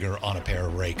the trigger on a pair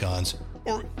of Raycons,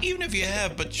 or even if you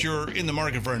have, but you're in the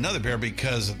market for another pair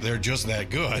because they're just that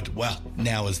good, well,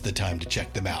 now is the time to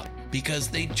check them out, because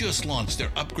they just launched their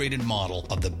upgraded model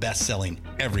of the best-selling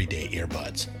everyday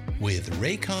earbuds. With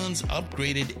Raycon's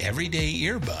upgraded everyday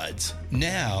earbuds,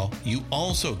 now you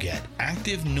also get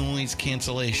active noise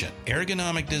cancellation,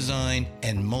 ergonomic design,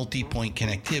 and multi-point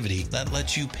connectivity that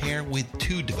lets you pair with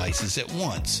 2 devices at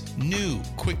once. New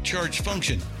quick charge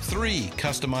function, 3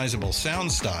 customizable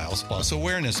sound styles, plus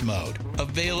awareness mode.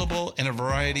 Available in a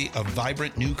variety of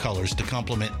vibrant new colors to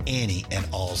complement any and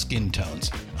all skin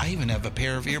tones. I even have a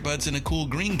pair of earbuds in a cool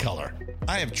green color.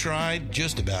 I have tried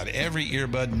just about every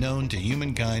earbud known to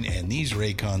humankind, and these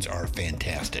Raycons are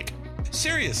fantastic.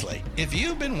 Seriously, if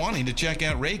you've been wanting to check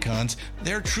out Raycons,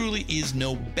 there truly is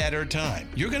no better time.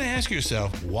 You're going to ask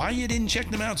yourself why you didn't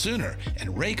check them out sooner, and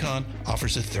Raycon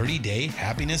offers a 30-day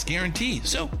happiness guarantee.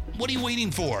 So what are you waiting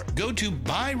for? Go to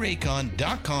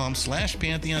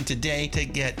buyraycon.com/Pantheon today to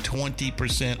get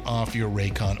 20% off your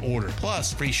Raycon order,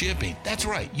 plus free shipping. That's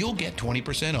right, you'll get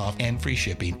 20% off and free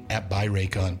shipping at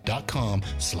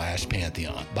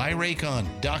buyraycon.com/Pantheon.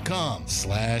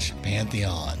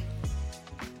 buyraycon.com/Pantheon.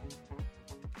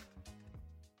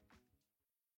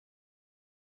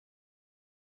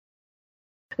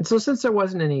 And so since there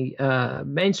wasn't any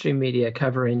mainstream media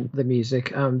covering the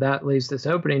music, that leaves this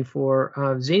opening for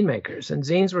zine makers. And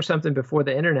zines were something before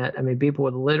the internet. I mean, people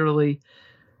would literally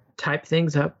type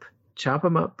things up, chop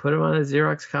them up, put them on a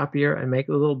Xerox copier, and make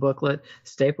a little booklet,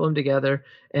 staple them together,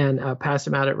 and pass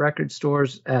them out at record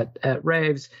stores, at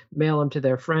raves, mail them to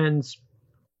their friends.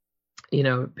 You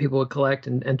know, people would collect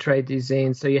and trade these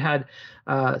zines. So you had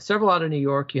several out of New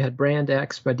York. You had Brand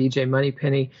X by DJ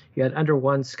Moneypenny. You had Under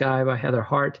One Sky by Heather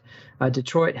Hart.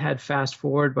 Detroit had Fast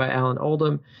Forward by Alan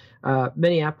Oldham.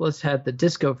 Minneapolis had The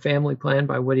Disco Family Plan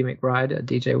by Woody McBride, a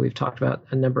DJ we've talked about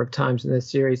a number of times in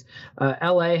this series.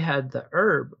 LA had The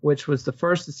Herb, which was the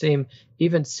first to seem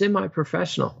even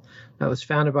semi-professional. That was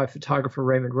founded by photographer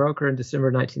Raymond Roker in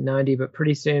December 1990, but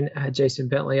pretty soon had Jason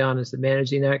Bentley on as the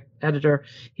managing editor.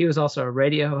 He was also a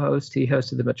radio host. He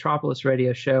hosted the Metropolis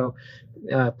radio show,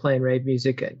 playing rave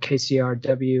music at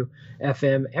KCRW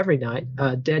FM every night.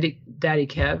 Daddy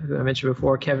Kev, who I mentioned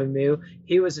before, Kevin Mew,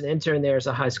 he was an intern there as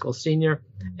a high school senior,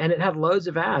 and it had loads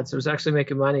of ads. It was actually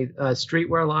making money.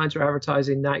 Streetwear lines were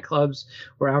advertising, nightclubs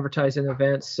were advertising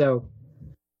events. So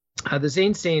the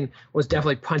zine scene was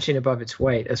definitely punching above its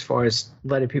weight as far as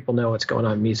letting people know what's going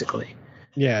on musically.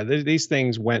 Yeah, these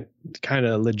things went kind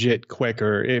of legit quick,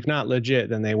 or if not legit,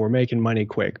 then they were making money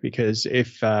quick. Because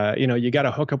if you got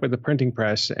to hook up with the printing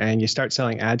press and you start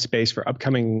selling ad space for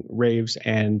upcoming raves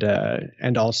and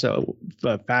also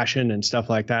fashion and stuff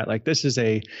like that, like this is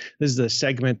a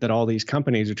segment that all these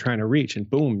companies are trying to reach, and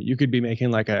boom, you could be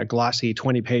making like a glossy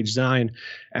 20-page design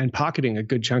and pocketing a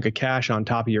good chunk of cash on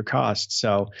top of your costs.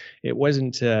 So it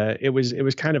wasn't it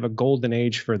was kind of a golden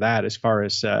age for that as far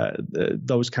as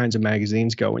those kinds of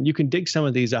magazines go. And you can dig some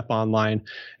of these up online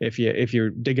if you're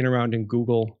digging around in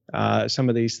Google. Some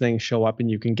of these things show up, and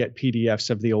you can get PDFs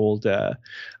of the old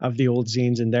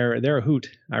zines, and they're a hoot.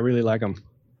 I really like them.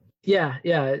 Yeah,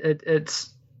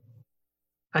 it's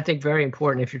I think very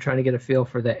important if you're trying to get a feel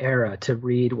for the era to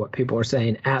read what people were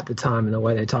saying at the time and the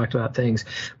way they talked about things.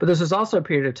 But this was also a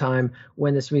period of time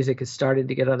when this music is starting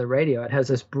to get on the radio. It has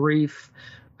this brief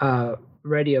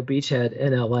radio beachhead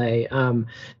in LA.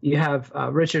 You have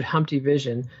Richard Humpty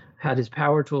Vision had his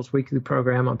Power Tools weekly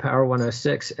program on Power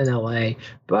 106 in LA,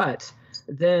 but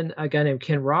then a guy named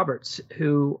Ken Roberts,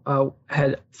 who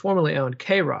had formerly owned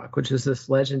K-Rock, which is this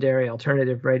legendary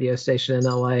alternative radio station in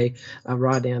LA,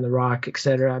 Rodney on the Rock, et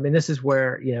cetera. I mean, this is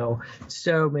where,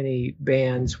 so many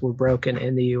bands were broken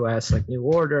in the U.S., like New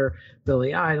Order,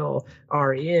 Billy Idol,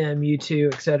 REM,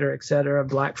 U2, et cetera,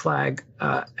 Black Flag,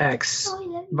 X,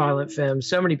 Violent Femmes.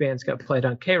 So many bands got played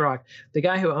on K-Rock. The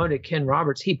guy who owned it, Ken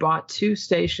Roberts, he bought two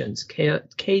stations,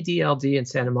 KDLD in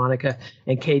Santa Monica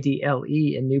and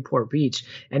KDLE in Newport Beach,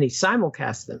 and he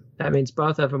simulcast them. That means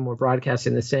both of them were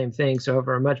broadcasting the same thing, so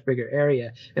over a much bigger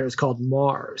area, and it was called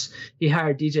Mars. He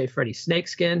hired DJ Freddie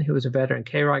Snakeskin, who was a veteran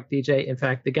K-Rock DJ. In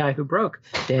fact, the guy who broke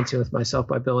Dancing with Myself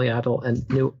by Billy Idol and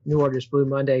New Order's Blue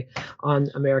Monday on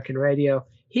American radio.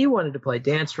 He wanted to play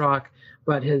dance rock,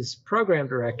 but his program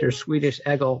director, Swedish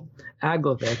Egil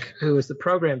Aglovik, who was the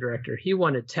program director, he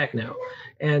wanted techno.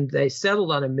 And they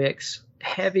settled on a mix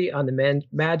heavy on the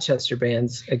Manchester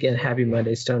bands, again, Happy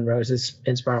Monday, Stone Roses,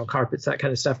 and Spiral Carpets, that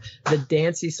kind of stuff. The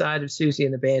dancey side of Susie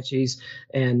and the Banshees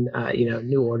and,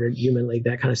 New Order, Human League,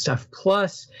 that kind of stuff.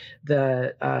 Plus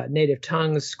the Native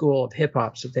Tongues school of hip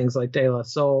hop, so things like De La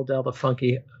Soul, Del the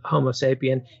Funky, Homo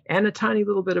Sapien, and a tiny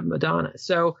little bit of Madonna.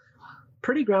 So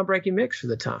pretty groundbreaking mix for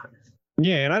the time.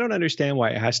 Yeah, and I don't understand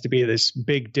why it has to be this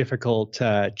big, difficult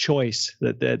choice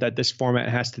that this format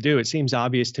has to do. It seems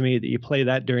obvious to me that you play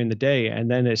that during the day, and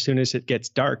then as soon as it gets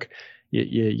dark,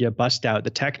 you bust out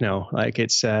the techno. Like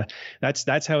it's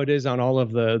that's how it is on all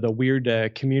of the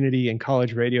weird community and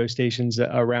college radio stations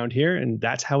around here, and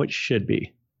that's how it should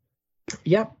be.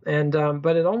 Yep, and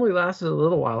but it only lasted a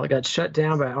little while. It got shut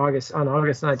down on August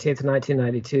 19th,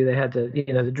 1992. They had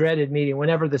the dreaded meeting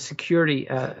whenever the security,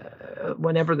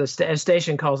 whenever the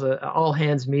station calls a all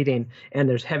hands meeting and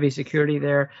there's heavy security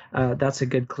there. That's a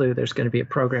good clue. There's going to be a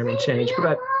programming change.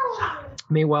 But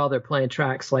meanwhile, they're playing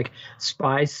tracks like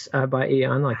Spice by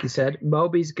Eon, like you said,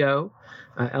 Moby's Go.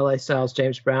 LA Styles,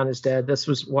 James Brown is Dead. This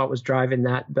was what was driving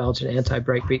that Belgian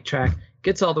anti-breakbeat track.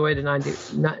 Gets all the way to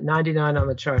 99 on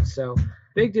the charts. So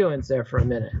big doings there for a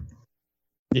minute.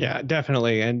 Yeah,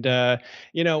 definitely. And,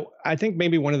 I think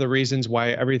maybe one of the reasons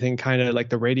why everything kind of like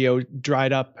the radio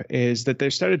dried up is that there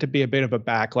started to be a bit of a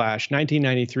backlash.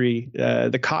 1993,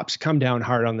 the cops come down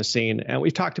hard on the scene. And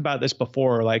we've talked about this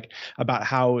before, like about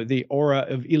how the aura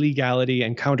of illegality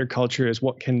and counterculture is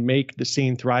what can make the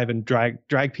scene thrive and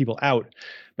drag people out.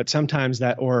 But sometimes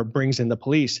that aura brings in the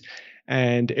police.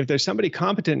 And if there's somebody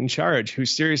competent in charge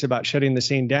who's serious about shutting the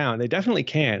scene down, they definitely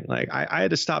can. Like I had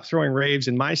to stop throwing raves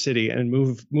in my city and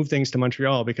move things to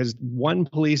Montreal because one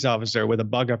police officer with a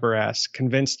bug up her ass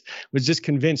was just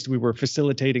convinced we were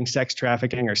facilitating sex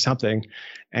trafficking or something.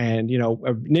 And,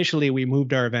 initially we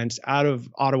moved our events out of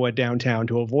Ottawa downtown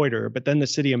to avoid her, but then the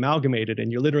city amalgamated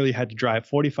and you literally had to drive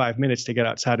 45 minutes to get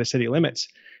outside of city limits.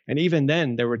 And even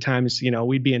then, there were times,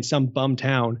 we'd be in some bum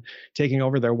town taking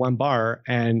over their one bar,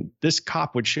 and this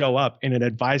cop would show up in an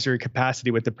advisory capacity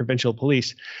with the provincial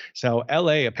police. So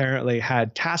LA apparently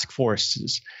had task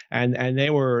forces, and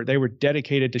they were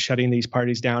dedicated to shutting these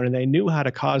parties down, and they knew how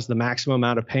to cause the maximum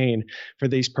amount of pain for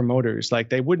these promoters.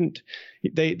 Like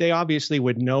they obviously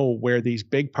would know where these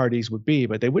big parties would be,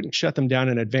 but they wouldn't shut them down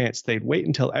in advance. They'd wait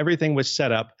until everything was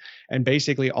set up, and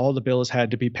basically all the bills had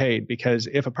to be paid, because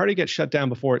if a party gets shut down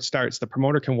before it starts, the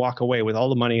promoter can walk away with all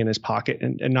the money in his pocket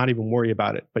and not even worry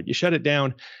about it. But you shut it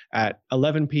down at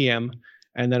 11 p.m.,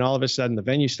 And then all of a sudden the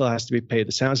venue still has to be paid.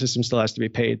 The sound system still has to be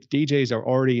paid. The DJs are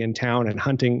already in town and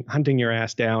hunting your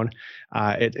ass down.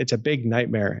 It's a big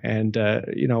nightmare. And,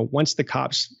 once the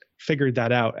cops figured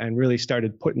that out and really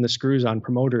started putting the screws on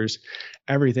promoters,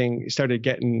 everything started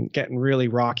getting really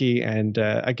rocky. And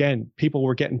again, people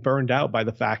were getting burned out by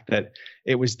the fact that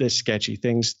it was this sketchy.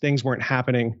 Things weren't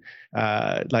happening.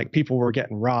 Like people were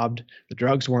getting robbed. The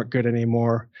drugs weren't good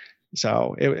anymore.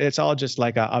 So it's all just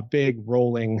like a big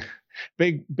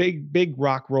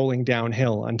rock rolling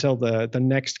downhill until the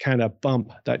next kind of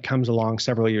bump that comes along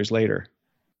several years later.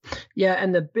 Yeah,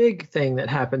 and the big thing that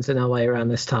happens in LA around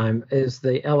this time is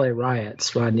the LA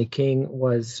riots. Rodney King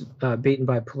was beaten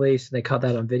by police, and they caught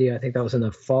that on video. I think that was in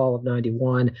the fall of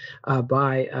 '91.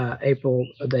 By April,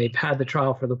 they've had the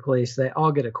trial for the police. They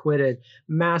all get acquitted.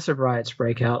 Massive riots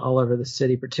break out all over the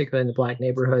city, particularly in the black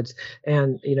neighborhoods.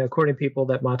 And, according to people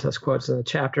that Matos quotes in the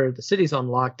chapter, the city's on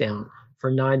lockdown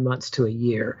for 9 months to a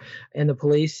year. And the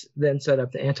police then set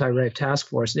up the anti-rape task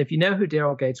force. And if you know who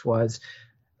Daryl Gates was,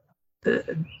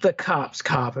 the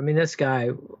cop. I mean, this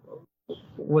guy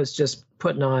was just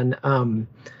putting on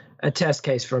a test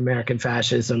case for American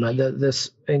fascism.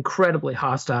 This incredibly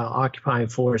hostile occupying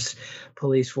force,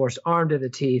 police force, armed to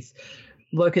the teeth,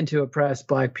 looking to oppress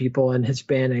black people and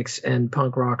Hispanics and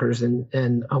punk rockers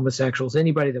and homosexuals,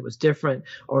 anybody that was different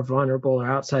or vulnerable or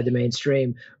outside the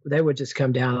mainstream. They would just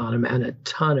come down on them, and a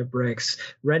ton of bricks,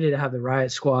 ready to have the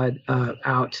riot squad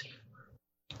out,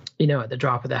 at the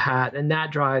drop of the hat. And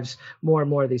that drives more and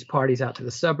more of these parties out to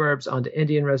the suburbs, onto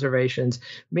Indian reservations.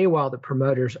 Meanwhile, the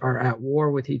promoters are at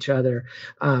war with each other.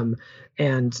 And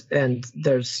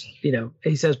there's,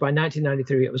 he says by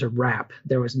 1993, it was a wrap.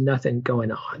 There was nothing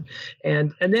going on.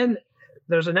 And then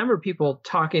there's a number of people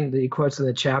talking, the quotes in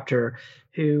the chapter,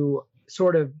 who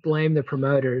sort of blame the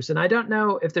promoters. And I don't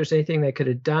know if there's anything they could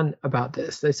have done about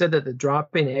this. They said that the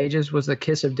dropping ages was the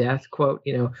kiss of death. Quote,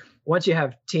 once you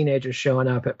have teenagers showing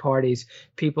up at parties,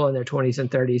 people in their 20s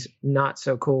and 30s, not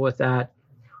so cool with that.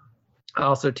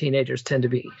 Also, teenagers tend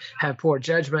to have poor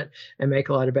judgment and make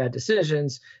a lot of bad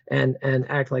decisions and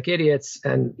act like idiots.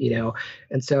 And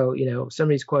so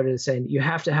somebody's quoted as saying, you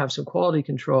have to have some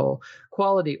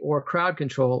quality or crowd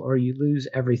control, or you lose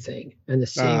everything. And the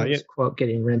scene was, quote,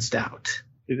 getting rinsed out.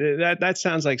 That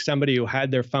sounds like somebody who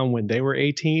had their fun when they were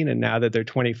 18, and now that they're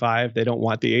 25, they don't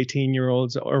want the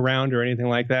 18-year-olds around or anything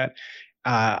like that.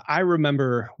 I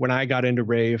remember when I got into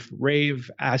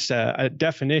rave as a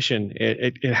definition,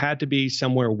 it had to be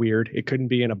somewhere weird. It couldn't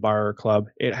be in a bar or club.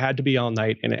 It had to be all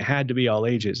night, and it had to be all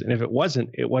ages. And if it wasn't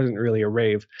really a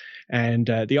rave. And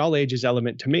the all ages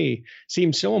element to me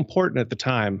seemed so important at the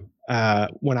time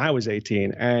when I was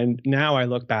 18. And now I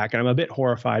look back and I'm a bit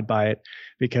horrified by it,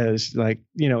 because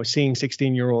seeing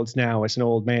 16-year-olds now as an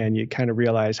old man, you kind of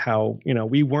realize how,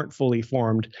 we weren't fully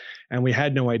formed and we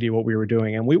had no idea what we were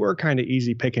doing. And we were kind of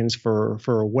easy pickings for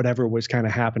whatever was kind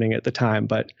of happening at the time.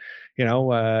 But,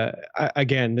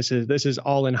 again, this is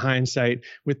all in hindsight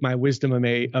with my wisdom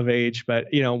of age. But,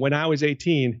 when I was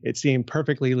 18, it seemed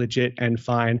perfectly legit and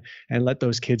fine, and let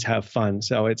those kids have fun.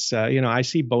 So it's, I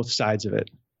see both sides of it.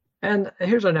 And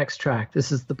here's our next track.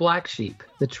 This is The Black Sheep.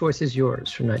 The choice is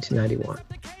yours, from 1991.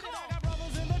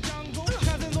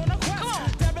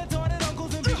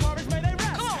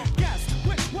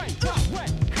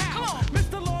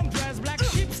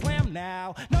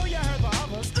 Know you heard the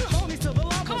others, only to the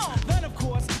lovers. Then of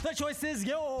course the choice is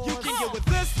yours. You can get with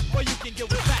this, or you can get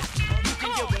with that. You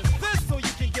can get with this, or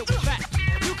you can get with that.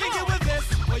 You can get with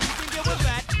this, or you can get with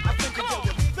that. I think you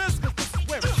get with this, cause this is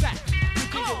where it's at. You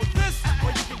can get with this, or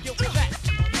you can get with that.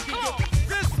 You can get with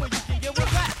this, or you can get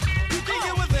with that. You can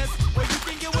get with this, or you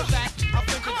can get with that. I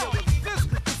think you get with this,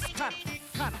 cause this is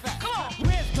kind of fat.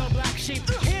 Where's the black sheep?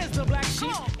 Here's the black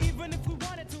sheep. Even if we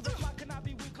wanted to, the clock cannot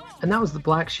be weak. And that was The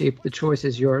Black Sheep, The Choice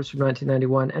is Yours, from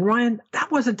 1991. And Ryan,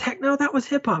 that wasn't techno, that was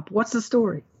hip hop. What's the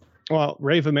story? Well,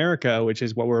 Rave America, which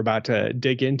is what we're about to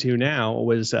dig into now,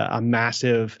 was a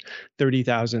massive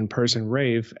 30,000 person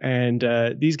rave. And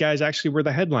these guys actually were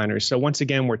the headliners. So once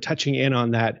again, we're touching in on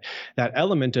that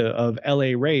element of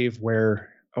LA rave or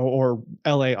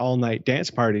LA all night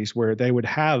dance parties, where they would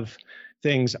have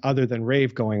things other than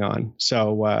rave going on.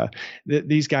 So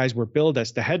these guys were billed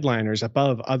as the headliners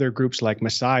above other groups like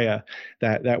Messiah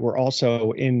that were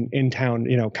also in town,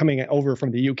 coming over from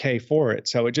the UK for it.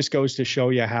 So it just goes to show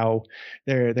you how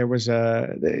it was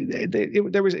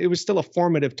still a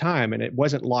formative time, and it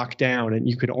wasn't locked down, and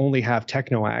you could only have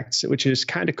techno acts, which is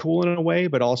kind of cool in a way,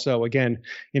 but also again,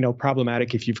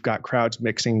 problematic if you've got crowds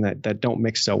mixing that don't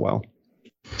mix so well.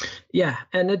 Yeah,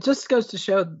 and it just goes to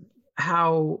show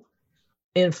how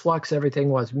in flux everything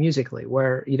was musically,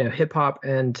 where, hip hop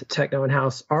and techno and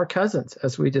house are cousins,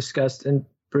 as we discussed in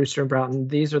Brewster and Broughton.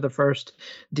 These are the first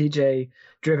DJ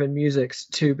driven musics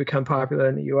to become popular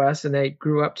in the US, and they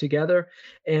grew up together,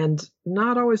 and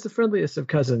not always the friendliest of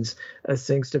cousins as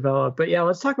things develop. But yeah,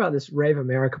 let's talk about this Rave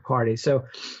America party. So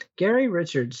Gary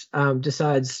Richards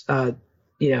decides, I'm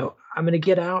going to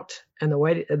get out, and the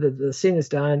way the scene is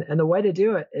done, and the way to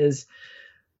do it is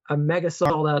a mega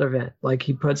sold out event. Like,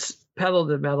 he puts pedal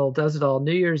to metal, does it all.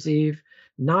 New Year's Eve,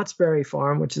 Knott's Berry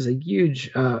Farm, which is a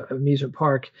huge amusement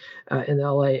park in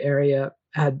the LA area,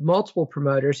 had multiple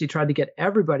promoters. He tried to get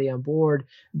everybody on board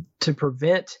to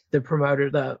prevent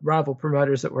the rival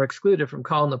promoters that were excluded from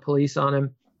calling the police on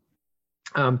him.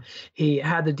 He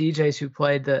had the DJs who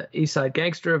played the East Side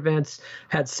Gangster events,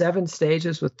 had 7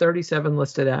 stages with 37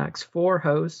 listed acts, 4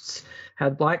 hosts,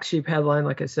 had Black Sheep headline,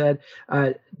 like I said.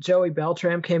 Joey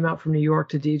Beltram came out from New York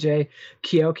to DJ.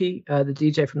 Keoki, the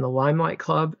DJ from the Limelight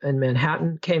Club in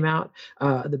Manhattan, came out.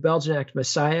 The Belgian act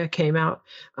Messiah came out,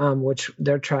 which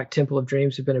their track Temple of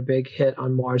Dreams had been a big hit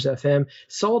on Mars FM.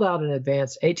 Sold out in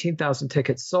advance, 18,000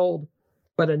 tickets sold.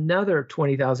 But another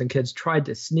 20,000 kids tried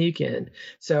to sneak in.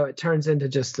 So it turns into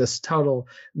just this total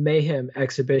mayhem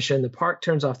exhibition. The park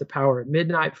turns off the power at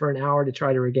midnight for an hour to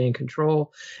try to regain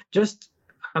control. Just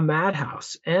a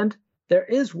madhouse. And there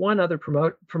is one other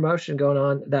promotion going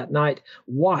on that night.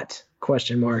 What, ? Was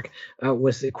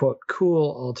the, quote,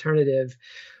 cool alternative.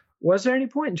 Was there any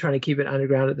point in trying to keep it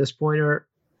underground at this point? Or,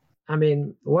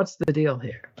 what's the deal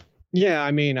here? Yeah,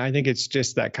 I think it's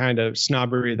just that kind of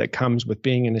snobbery that comes with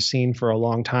being in a scene for a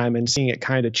long time and seeing it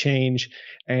kind of change.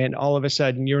 And all of a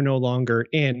sudden, you're no longer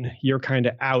in, you're kind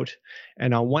of out.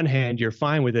 And on one hand, you're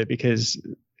fine with it because,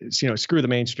 screw the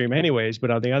mainstream anyways. But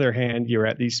on the other hand, you're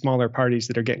at these smaller parties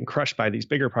that are getting crushed by these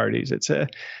bigger parties. It's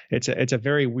a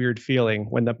very weird feeling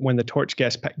when the torch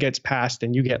gets passed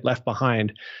and you get left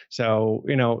behind. So,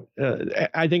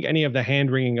 I think any of the hand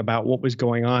wringing about what was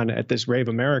going on at this Rave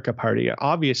America party,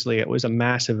 obviously it was a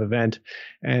massive event.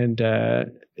 And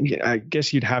I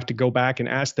guess you'd have to go back and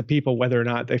ask the people whether or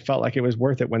not they felt like it was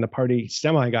worth it when the party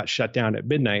semi got shut down at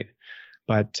midnight.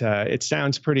 But it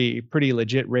sounds pretty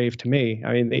legit rave to me.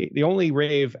 The only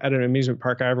rave at an amusement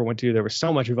park I ever went to, there was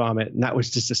so much vomit, and that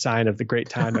was just a sign of the great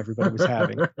time everybody was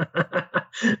having.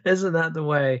 Isn't that the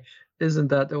way?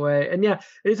 And yeah,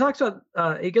 he talks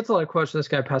about, he gets a lot of quotes from this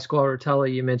guy, Pasquale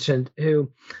Rotelli, you mentioned, who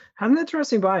had an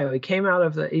interesting bio. He came out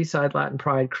of the East Side Latin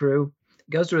Pride crew,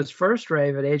 goes to his first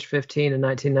rave at age 15 in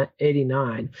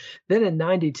 1989. Then in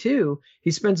 92,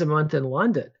 he spends a month in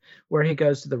London, where he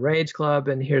goes to the Rage Club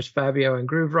and hears Fabio and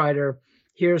Groove Rider,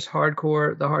 hears the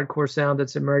hardcore sound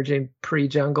that's emerging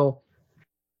pre-jungle.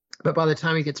 But by the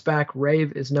time he gets back,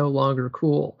 rave is no longer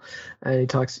cool. And he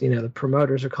talks, the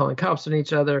promoters are calling cops on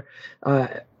each other.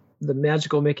 The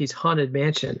Magical Mickey's Haunted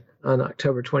Mansion on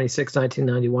October 26,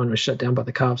 1991 was shut down by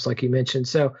the cops, like you mentioned.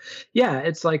 So, yeah,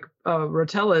 it's like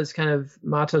Rotella is kind of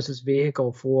Matos'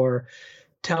 vehicle for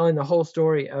telling the whole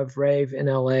story of rave in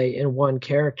LA in one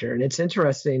character. And it's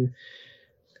interesting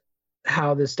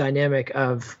how this dynamic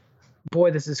of, boy,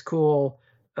 this is cool,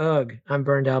 ugh, I'm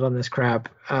burned out on this crap,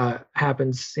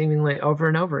 happens seemingly over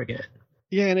and over again.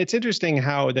 Yeah, and it's interesting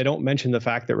how they don't mention the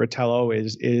fact that Rotello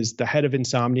is the head of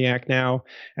Insomniac now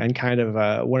and kind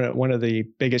of one of the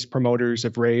biggest promoters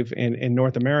of rave in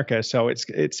North America. So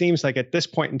it seems like at this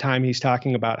point in time he's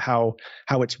talking about how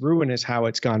it's ruinous how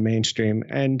it's gone mainstream.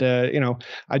 And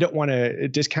I don't want to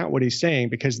discount what he's saying,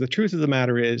 because the truth of the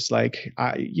matter is, like,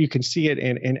 you can see it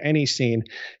in any scene.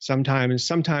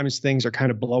 Sometimes things are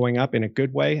kind of blowing up in a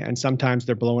good way, and sometimes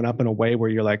they're blowing up in a way where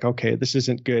you're like, okay, this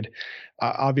isn't good.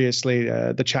 Obviously,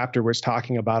 the chapter was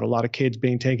talking about a lot of kids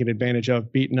being taken advantage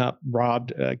of, beaten up,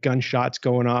 robbed, gunshots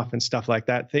going off and stuff like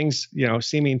that. Things,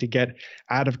 seeming to get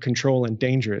out of control and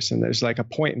dangerous. And there's like a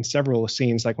point in several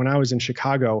scenes, like when I was in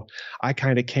Chicago, I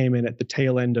kind of came in at the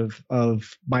tail end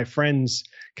of my friends'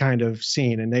 kind of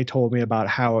scene. And they told me about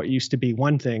how it used to be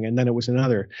one thing and then it was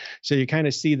another. So you kind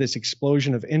of see this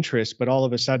explosion of interest, but all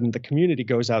of a sudden the community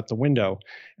goes out the window.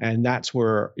 And that's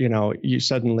where, you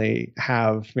suddenly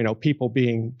have, people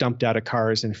being dumped out of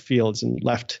cars and fields and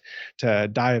left to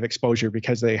die of exposure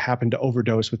because they happened to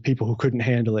overdose with people who couldn't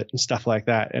handle it and stuff like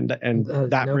that. And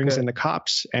that brings in the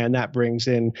cops, and that brings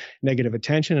in negative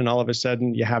attention. And all of a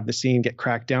sudden you have the scene get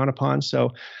cracked down upon.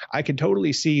 So I can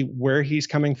totally see where he's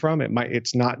coming from.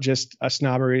 It's not just a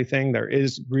snobbery thing. There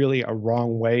is really a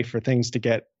wrong way for things to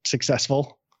get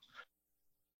successful.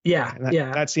 Yeah.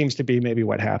 That seems to be maybe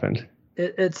what happened.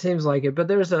 It seems like it, but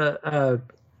there's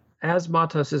as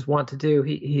Matos is wont to do,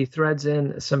 he threads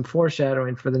in some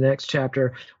foreshadowing for the next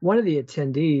chapter. One of the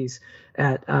attendees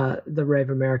at the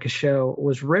Rave America show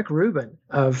was Rick Rubin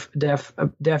of Def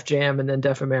Jam, and then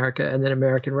Def America, and then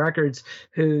American Records,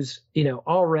 who's,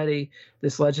 already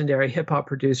this legendary hip hop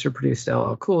producer, produced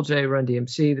LL Cool J, Run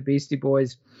DMC, the Beastie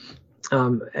Boys,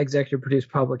 executive produced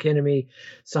Public Enemy,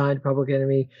 signed Public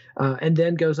Enemy, and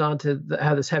then goes on to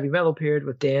have this heavy metal period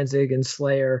with Danzig and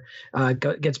Slayer,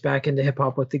 gets back into hip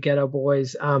hop with the Ghetto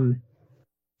Boys,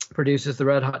 produces the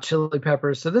Red Hot Chili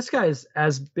Peppers. So this guy is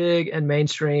as big and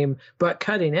mainstream, but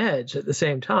cutting edge at the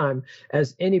same time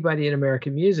as anybody in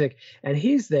American music. And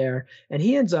he's there, and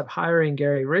he ends up hiring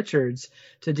Gary Richards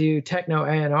to do techno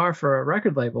A&R for a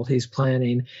record label he's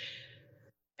planning.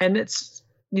 And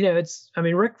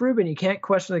Rick Rubin, you can't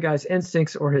question the guy's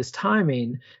instincts or his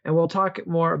timing. And we'll talk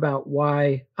more about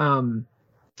why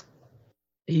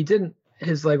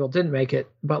his label didn't make it.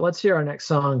 But let's hear our next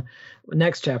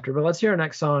chapter. But let's hear our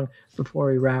next song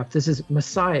before we wrap. This is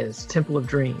Messiah's Temple of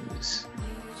Dreams.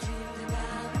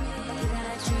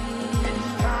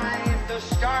 It's time to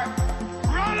start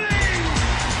running!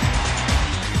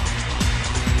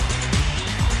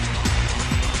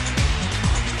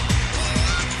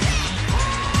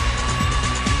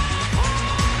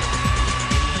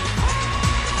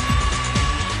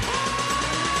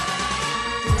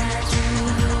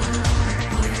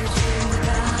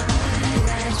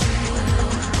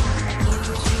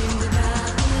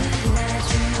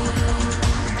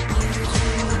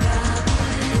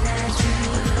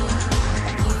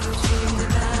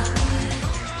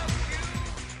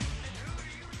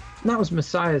 And that was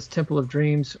Messiah's Temple of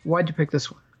Dreams. Why'd you pick this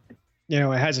one? It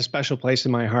has a special place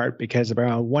in my heart because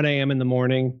around 1 a.m. in the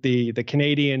morning, the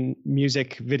Canadian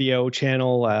music video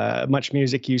channel, Much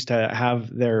Music, used to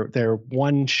have their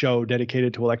one show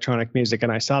dedicated to electronic music.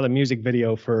 And I saw the music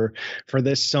video for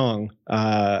this song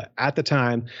at the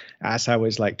time as I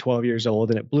was like 12 years old,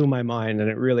 and it blew my mind, and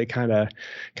it really kind of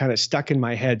stuck in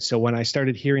my head. So when I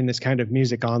started hearing this kind of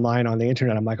music online on the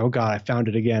internet, I'm like, oh God, I found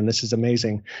it again. This is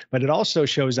amazing. But it also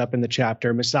shows up in the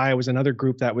chapter. Messiah was another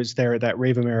group that was there at that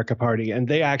Rave America party. And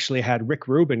they actually had Rick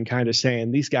Rubin kind of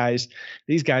saying, these guys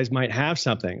might have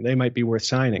something. They might be worth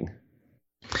signing.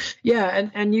 Yeah,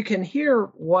 and you can hear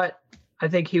what I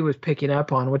think he was picking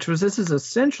up on, which was this is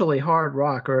essentially hard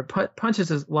rock, or it punches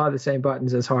a lot of the same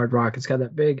buttons as hard rock. It's got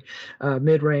that big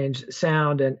mid-range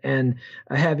sound and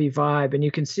a heavy vibe. And you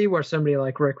can see where somebody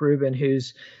like Rick Rubin,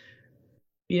 who's,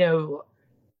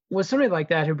 with somebody like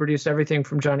that who produced everything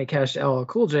from Johnny Cash to LL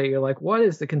Cool J, you're like, what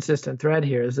is the consistent thread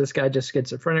here? Is this guy just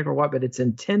schizophrenic or what? But it's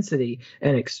intensity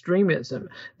and extremism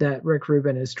that Rick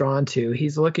Rubin is drawn to.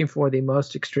 He's looking for the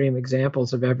most extreme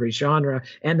examples of every genre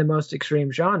and the most extreme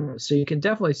genres. So you can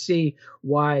definitely see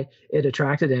why it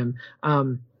attracted him.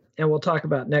 And we'll talk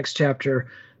about next chapter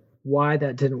why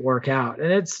that didn't work out.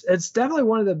 And it's definitely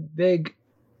one of the big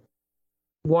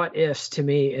what ifs to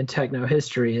me in techno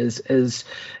history is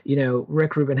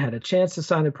Rick Rubin had a chance to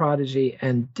sign the Prodigy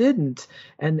and didn't.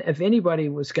 And if anybody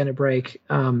was going to break,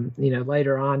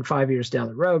 later on, 5 years down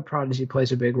the road, Prodigy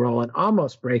plays a big role in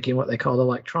almost breaking what they called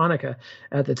electronica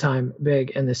at the time,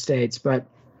 big in the States. But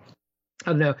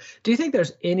I don't know. Do you think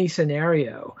there's any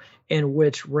scenario in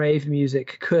which rave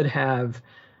music could have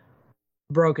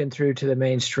broken through to the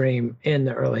mainstream in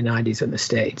the early 90s in the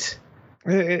States?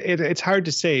 It's hard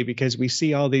to say because we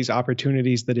see all these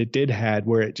opportunities that it did had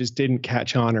where it just didn't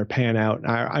catch on or pan out.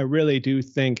 I really do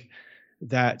think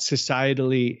that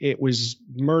societally it was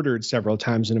murdered several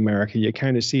times in America. You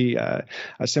kind of see a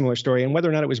similar story, and whether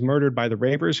or not it was murdered by the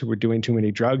ravers who were doing too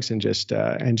many drugs and just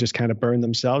kind of burned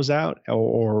themselves out,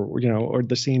 or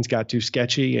the scenes got too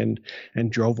sketchy and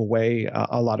drove away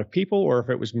a lot of people, or if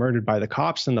it was murdered by the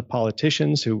cops and the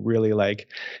politicians who really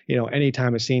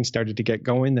anytime a scene started to get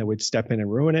going, they would step in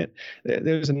and ruin it.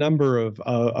 There's a number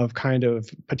of kind of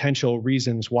potential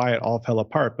reasons why it all fell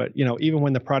apart. But even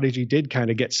when the Prodigy did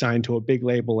kind of get signed to a big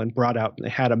label and brought out and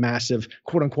had a massive,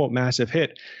 quote unquote, massive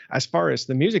hit, as far as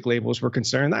the music labels were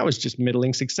concerned, that was just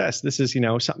middling success. This is,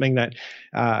 something that,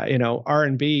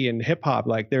 R&B and hip hop,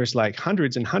 like there's like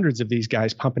hundreds and hundreds of these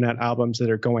guys pumping out albums that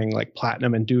are going like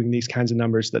platinum and doing these kinds of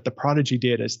numbers that the Prodigy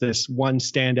did as this one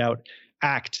standout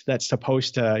act that's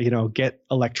supposed to, get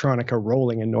electronica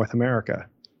rolling in North America.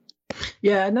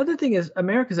 Yeah, another thing is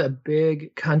America's a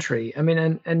big country. I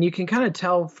mean, and you can kind of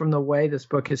tell from the way this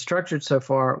book is structured so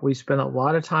far, we spent a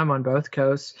lot of time on both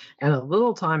coasts and a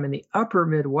little time in the upper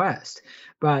Midwest.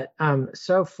 But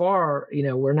so far,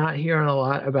 we're not hearing a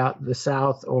lot about the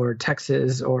South or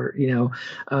Texas or,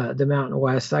 the Mountain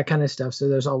West, that kind of stuff. So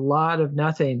there's a lot of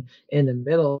nothing in the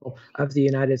middle of the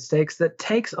United States that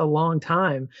takes a long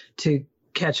time to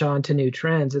catch on to new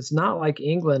trends. It's not like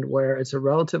England, where it's a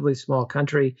relatively small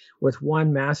country with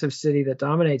one massive city that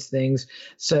dominates things,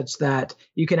 such that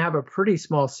you can have a pretty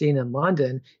small scene in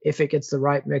London. If it gets the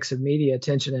right mix of media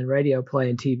attention and radio play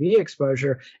and TV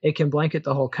exposure, it can blanket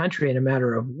the whole country in a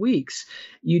matter of weeks.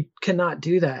 You cannot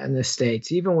do that in the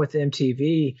States. Even with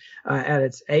MTV at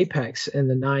its apex in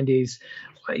the 90s,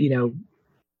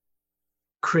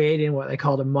 creating what they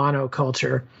called a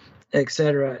monoculture, et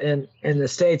cetera. And in the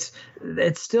States,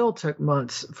 it still took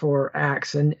months for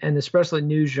acts and especially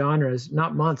new genres,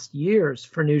 not months, years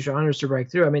for new genres to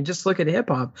break through. I mean, just look at hip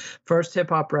hop. First hip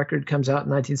hop record comes out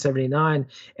in 1979,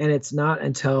 and it's not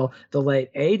until the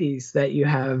late 80s that you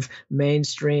have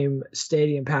mainstream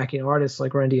stadium packing artists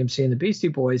like Run DMC and the Beastie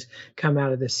Boys come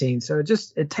out of the scene. So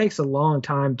it takes a long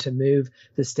time to move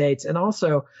the States. And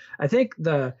also, I think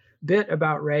the bit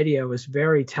about radio is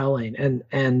very telling,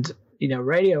 and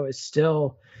radio is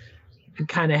still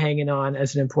kind of hanging on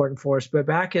as an important force. But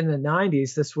back in the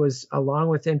 90s, this was along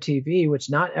with MTV, which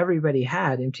not everybody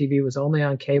had. MTV was only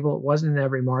on cable. It wasn't in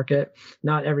every market.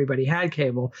 Not everybody had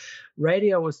cable.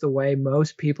 Radio was the way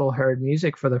most people heard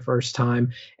music for the first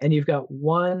time. And you've got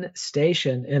one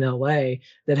station in LA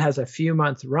that has a few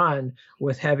month run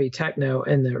with heavy techno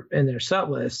in their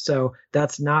set list. So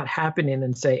that's not happening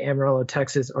in, say, Amarillo,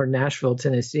 Texas, or Nashville,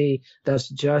 Tennessee. That's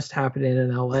just happening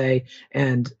in LA.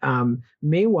 And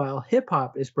meanwhile, hip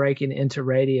hop is breaking into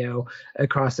radio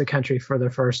across the country for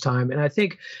the first time. And I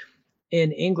think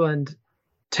in England,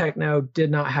 techno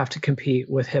did not have to compete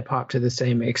with hip hop to the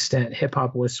same extent. Hip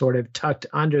hop was sort of tucked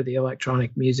under the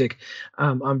electronic music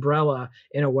umbrella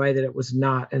in a way that it was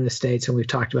not in the States. And we've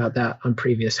talked about that on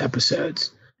previous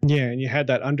episodes. Yeah, and you had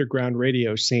that underground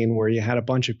radio scene where you had a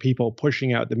bunch of people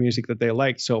pushing out the music that they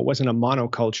liked. So it wasn't a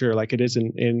monoculture like it is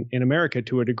in America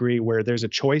to a degree, where there's a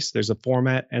choice, there's a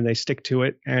format, and they stick to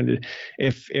it. And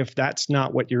if that's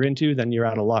not what you're into, then you're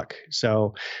out of luck.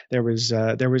 So there was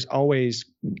always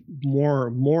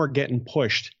more getting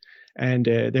pushed. And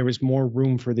there was more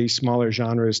room for these smaller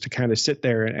genres to kind of sit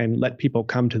there and let people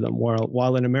come to them.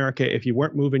 While in America, if you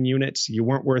weren't moving units, you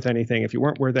weren't worth anything. If you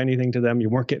weren't worth anything to them, you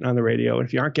weren't getting on the radio. And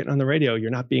if you aren't getting on the radio, you're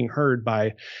not being heard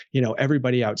by,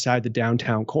 everybody outside the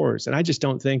downtown cores. And I just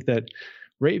don't think that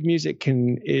rave music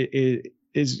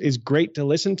is great to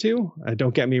listen to.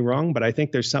 Don't get me wrong, but I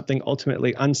think there's something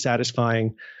ultimately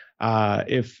unsatisfying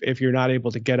if you're not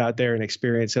able to get out there and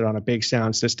experience it on a big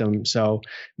sound system. So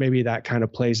maybe that kind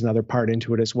of plays another part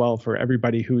into it as well for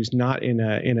everybody who's not in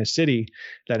a city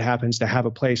that happens to have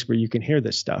a place where you can hear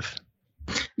this stuff.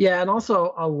 Yeah, and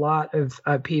also a lot of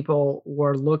people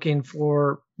were looking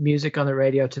for music on the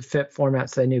radio to fit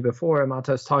formats they knew before. And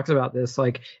Matos talks about this,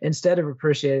 like instead of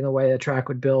appreciating the way a track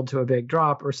would build to a big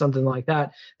drop or something like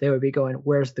that, they would be going,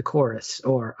 where's the chorus?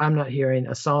 Or I'm not hearing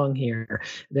a song here.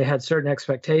 They had certain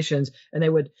expectations, and they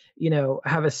would,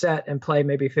 have a set and play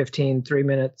maybe 15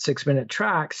 3-minute, 6-minute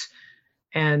tracks.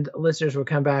 And listeners would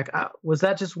come back, was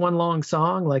that just one long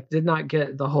song? Like, did not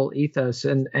get the whole ethos.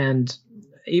 And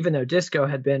even though disco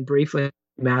had been briefly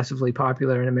massively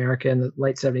popular in America in the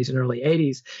late 70s and early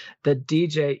 80s, the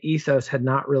DJ ethos had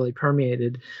not really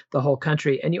permeated the whole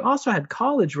country. And you also had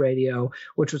college radio,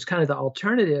 which was kind of the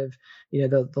alternative,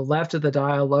 the left of the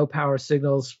dial, low power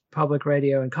signals, public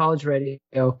radio and college radio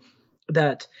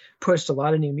that pushed a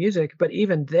lot of new music. But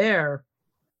even there,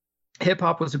 hip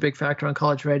hop was a big factor on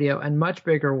college radio, and much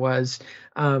bigger was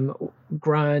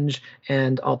grunge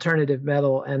and alternative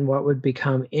metal and what would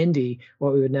become indie,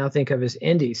 what we would now think of as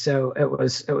indie. So it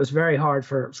was very hard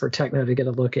for techno to get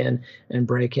a look in and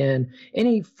break in.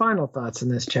 Any final thoughts in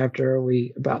this chapter? Are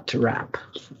we about to wrap?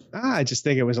 I just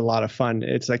think it was a lot of fun.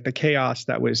 It's like the chaos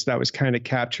that was kind of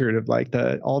captured of like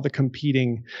all the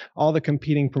competing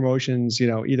promotions,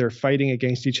 either fighting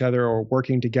against each other or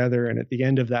working together. And at the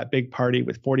end of that big party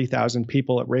with 40,000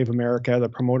 people at Rave America, the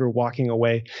promoter walking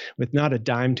away with not a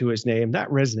dime to his name, that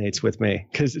resonates with me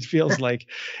because it feels like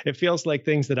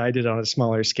things that I did on a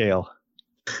smaller scale.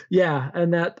 Yeah,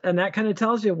 and that kind of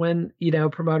tells you when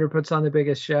promoter puts on the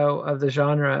biggest show of the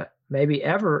genre maybe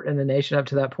ever in the nation up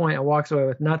to that point and walks away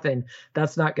with nothing.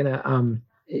 That's not going to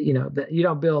you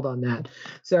don't build on that.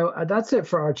 So that's it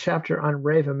for our chapter on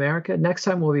Rave America. Next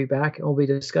time we'll be back and we'll be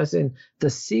discussing the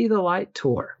See the Light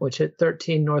tour, which hit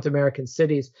 13 North American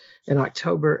cities in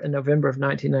October and November of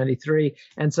 1993.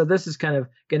 And so this is kind of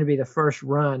going to be the first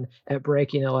run at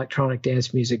breaking electronic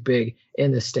dance music big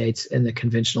in the States in the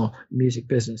conventional music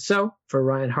business. So for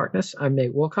Ryan Harkness, I'm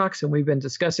Nate Wilcox, and we've been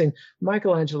discussing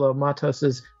Michelangelo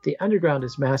Matos's The Underground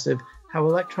is Massive, How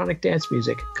Electronic Dance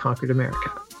Music Conquered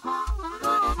America.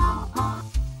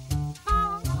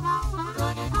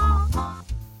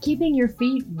 Keeping your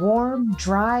feet warm,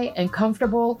 dry, and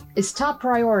comfortable is top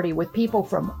priority with people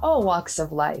from all walks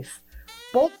of life.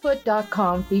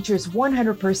 Boldfoot.com features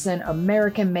 100%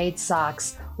 American-made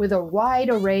socks with a wide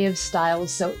array of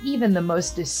styles so even the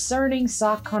most discerning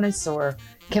sock connoisseur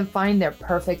can find their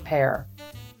perfect pair.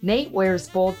 Nate wears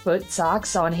Boldfoot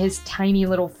socks on his tiny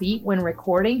little feet when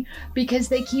recording because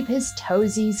they keep his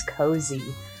toesies cozy.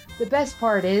 The best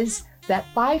part is that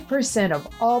 5% of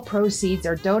all proceeds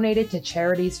are donated to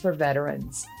charities for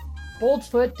veterans.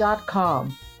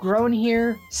 Boldfoot.com. Grown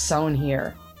here, sewn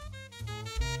here.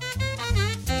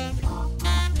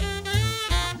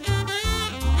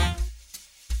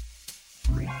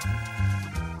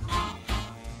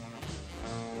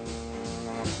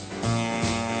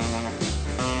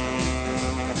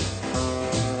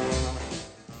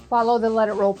 Follow the Let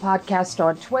It Roll podcast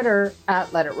on Twitter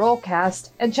at Let It Rollcast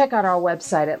and check out our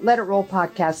website at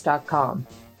letitrollpodcast.com.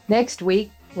 Next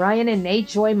week, Ryan and Nate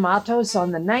join Matos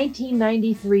on the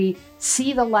 1993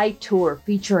 See the Light Tour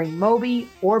featuring Moby,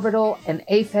 Orbital, and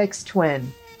Aphex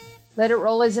Twin. Let It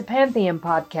Roll is a Pantheon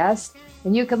podcast,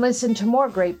 and you can listen to more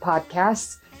great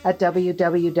podcasts at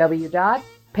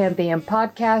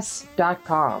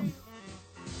www.pantheonpodcasts.com.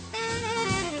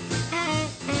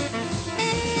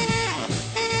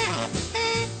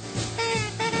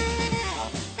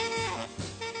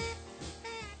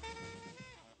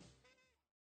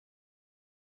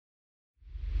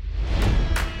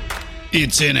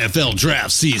 It's NFL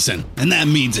draft season, and that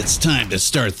means it's time to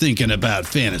start thinking about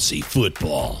fantasy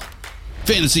football.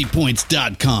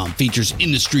 FantasyPoints.com features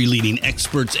industry-leading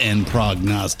experts and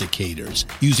prognosticators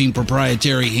using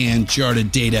proprietary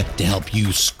hand-charted data to help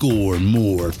you score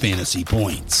more fantasy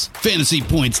points.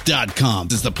 FantasyPoints.com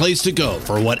is the place to go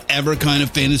for whatever kind of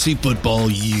fantasy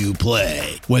football you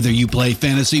play. Whether you play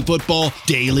fantasy football,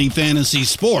 daily fantasy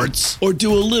sports, or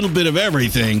do a little bit of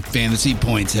everything, Fantasy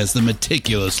Points has the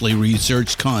meticulously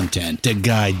researched content to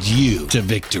guide you to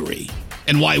victory.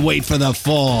 And why wait for the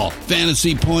fall?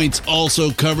 Fantasy Points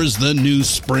also covers the new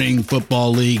spring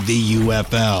football league, the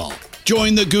UFL.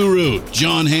 Join the guru,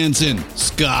 John Hansen,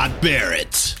 Scott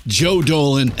Barrett, Joe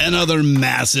Dolan, and other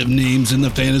massive names in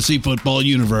the fantasy football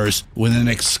universe with an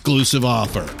exclusive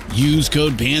offer. Use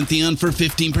code Pantheon for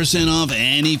 15% off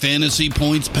any Fantasy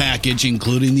Points package,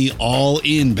 including the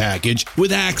all-in package,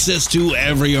 with access to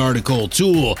every article,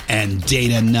 tool, and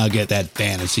data nugget that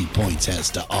Fantasy Points has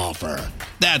to offer.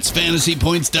 That's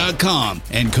FantasyPoints.com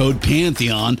and code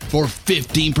Pantheon for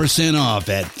 15% off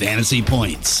at Fantasy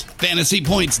Points.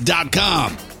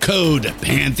 FantasyPoints.com, code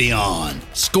Pantheon.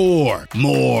 Score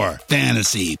more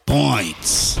fantasy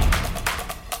points.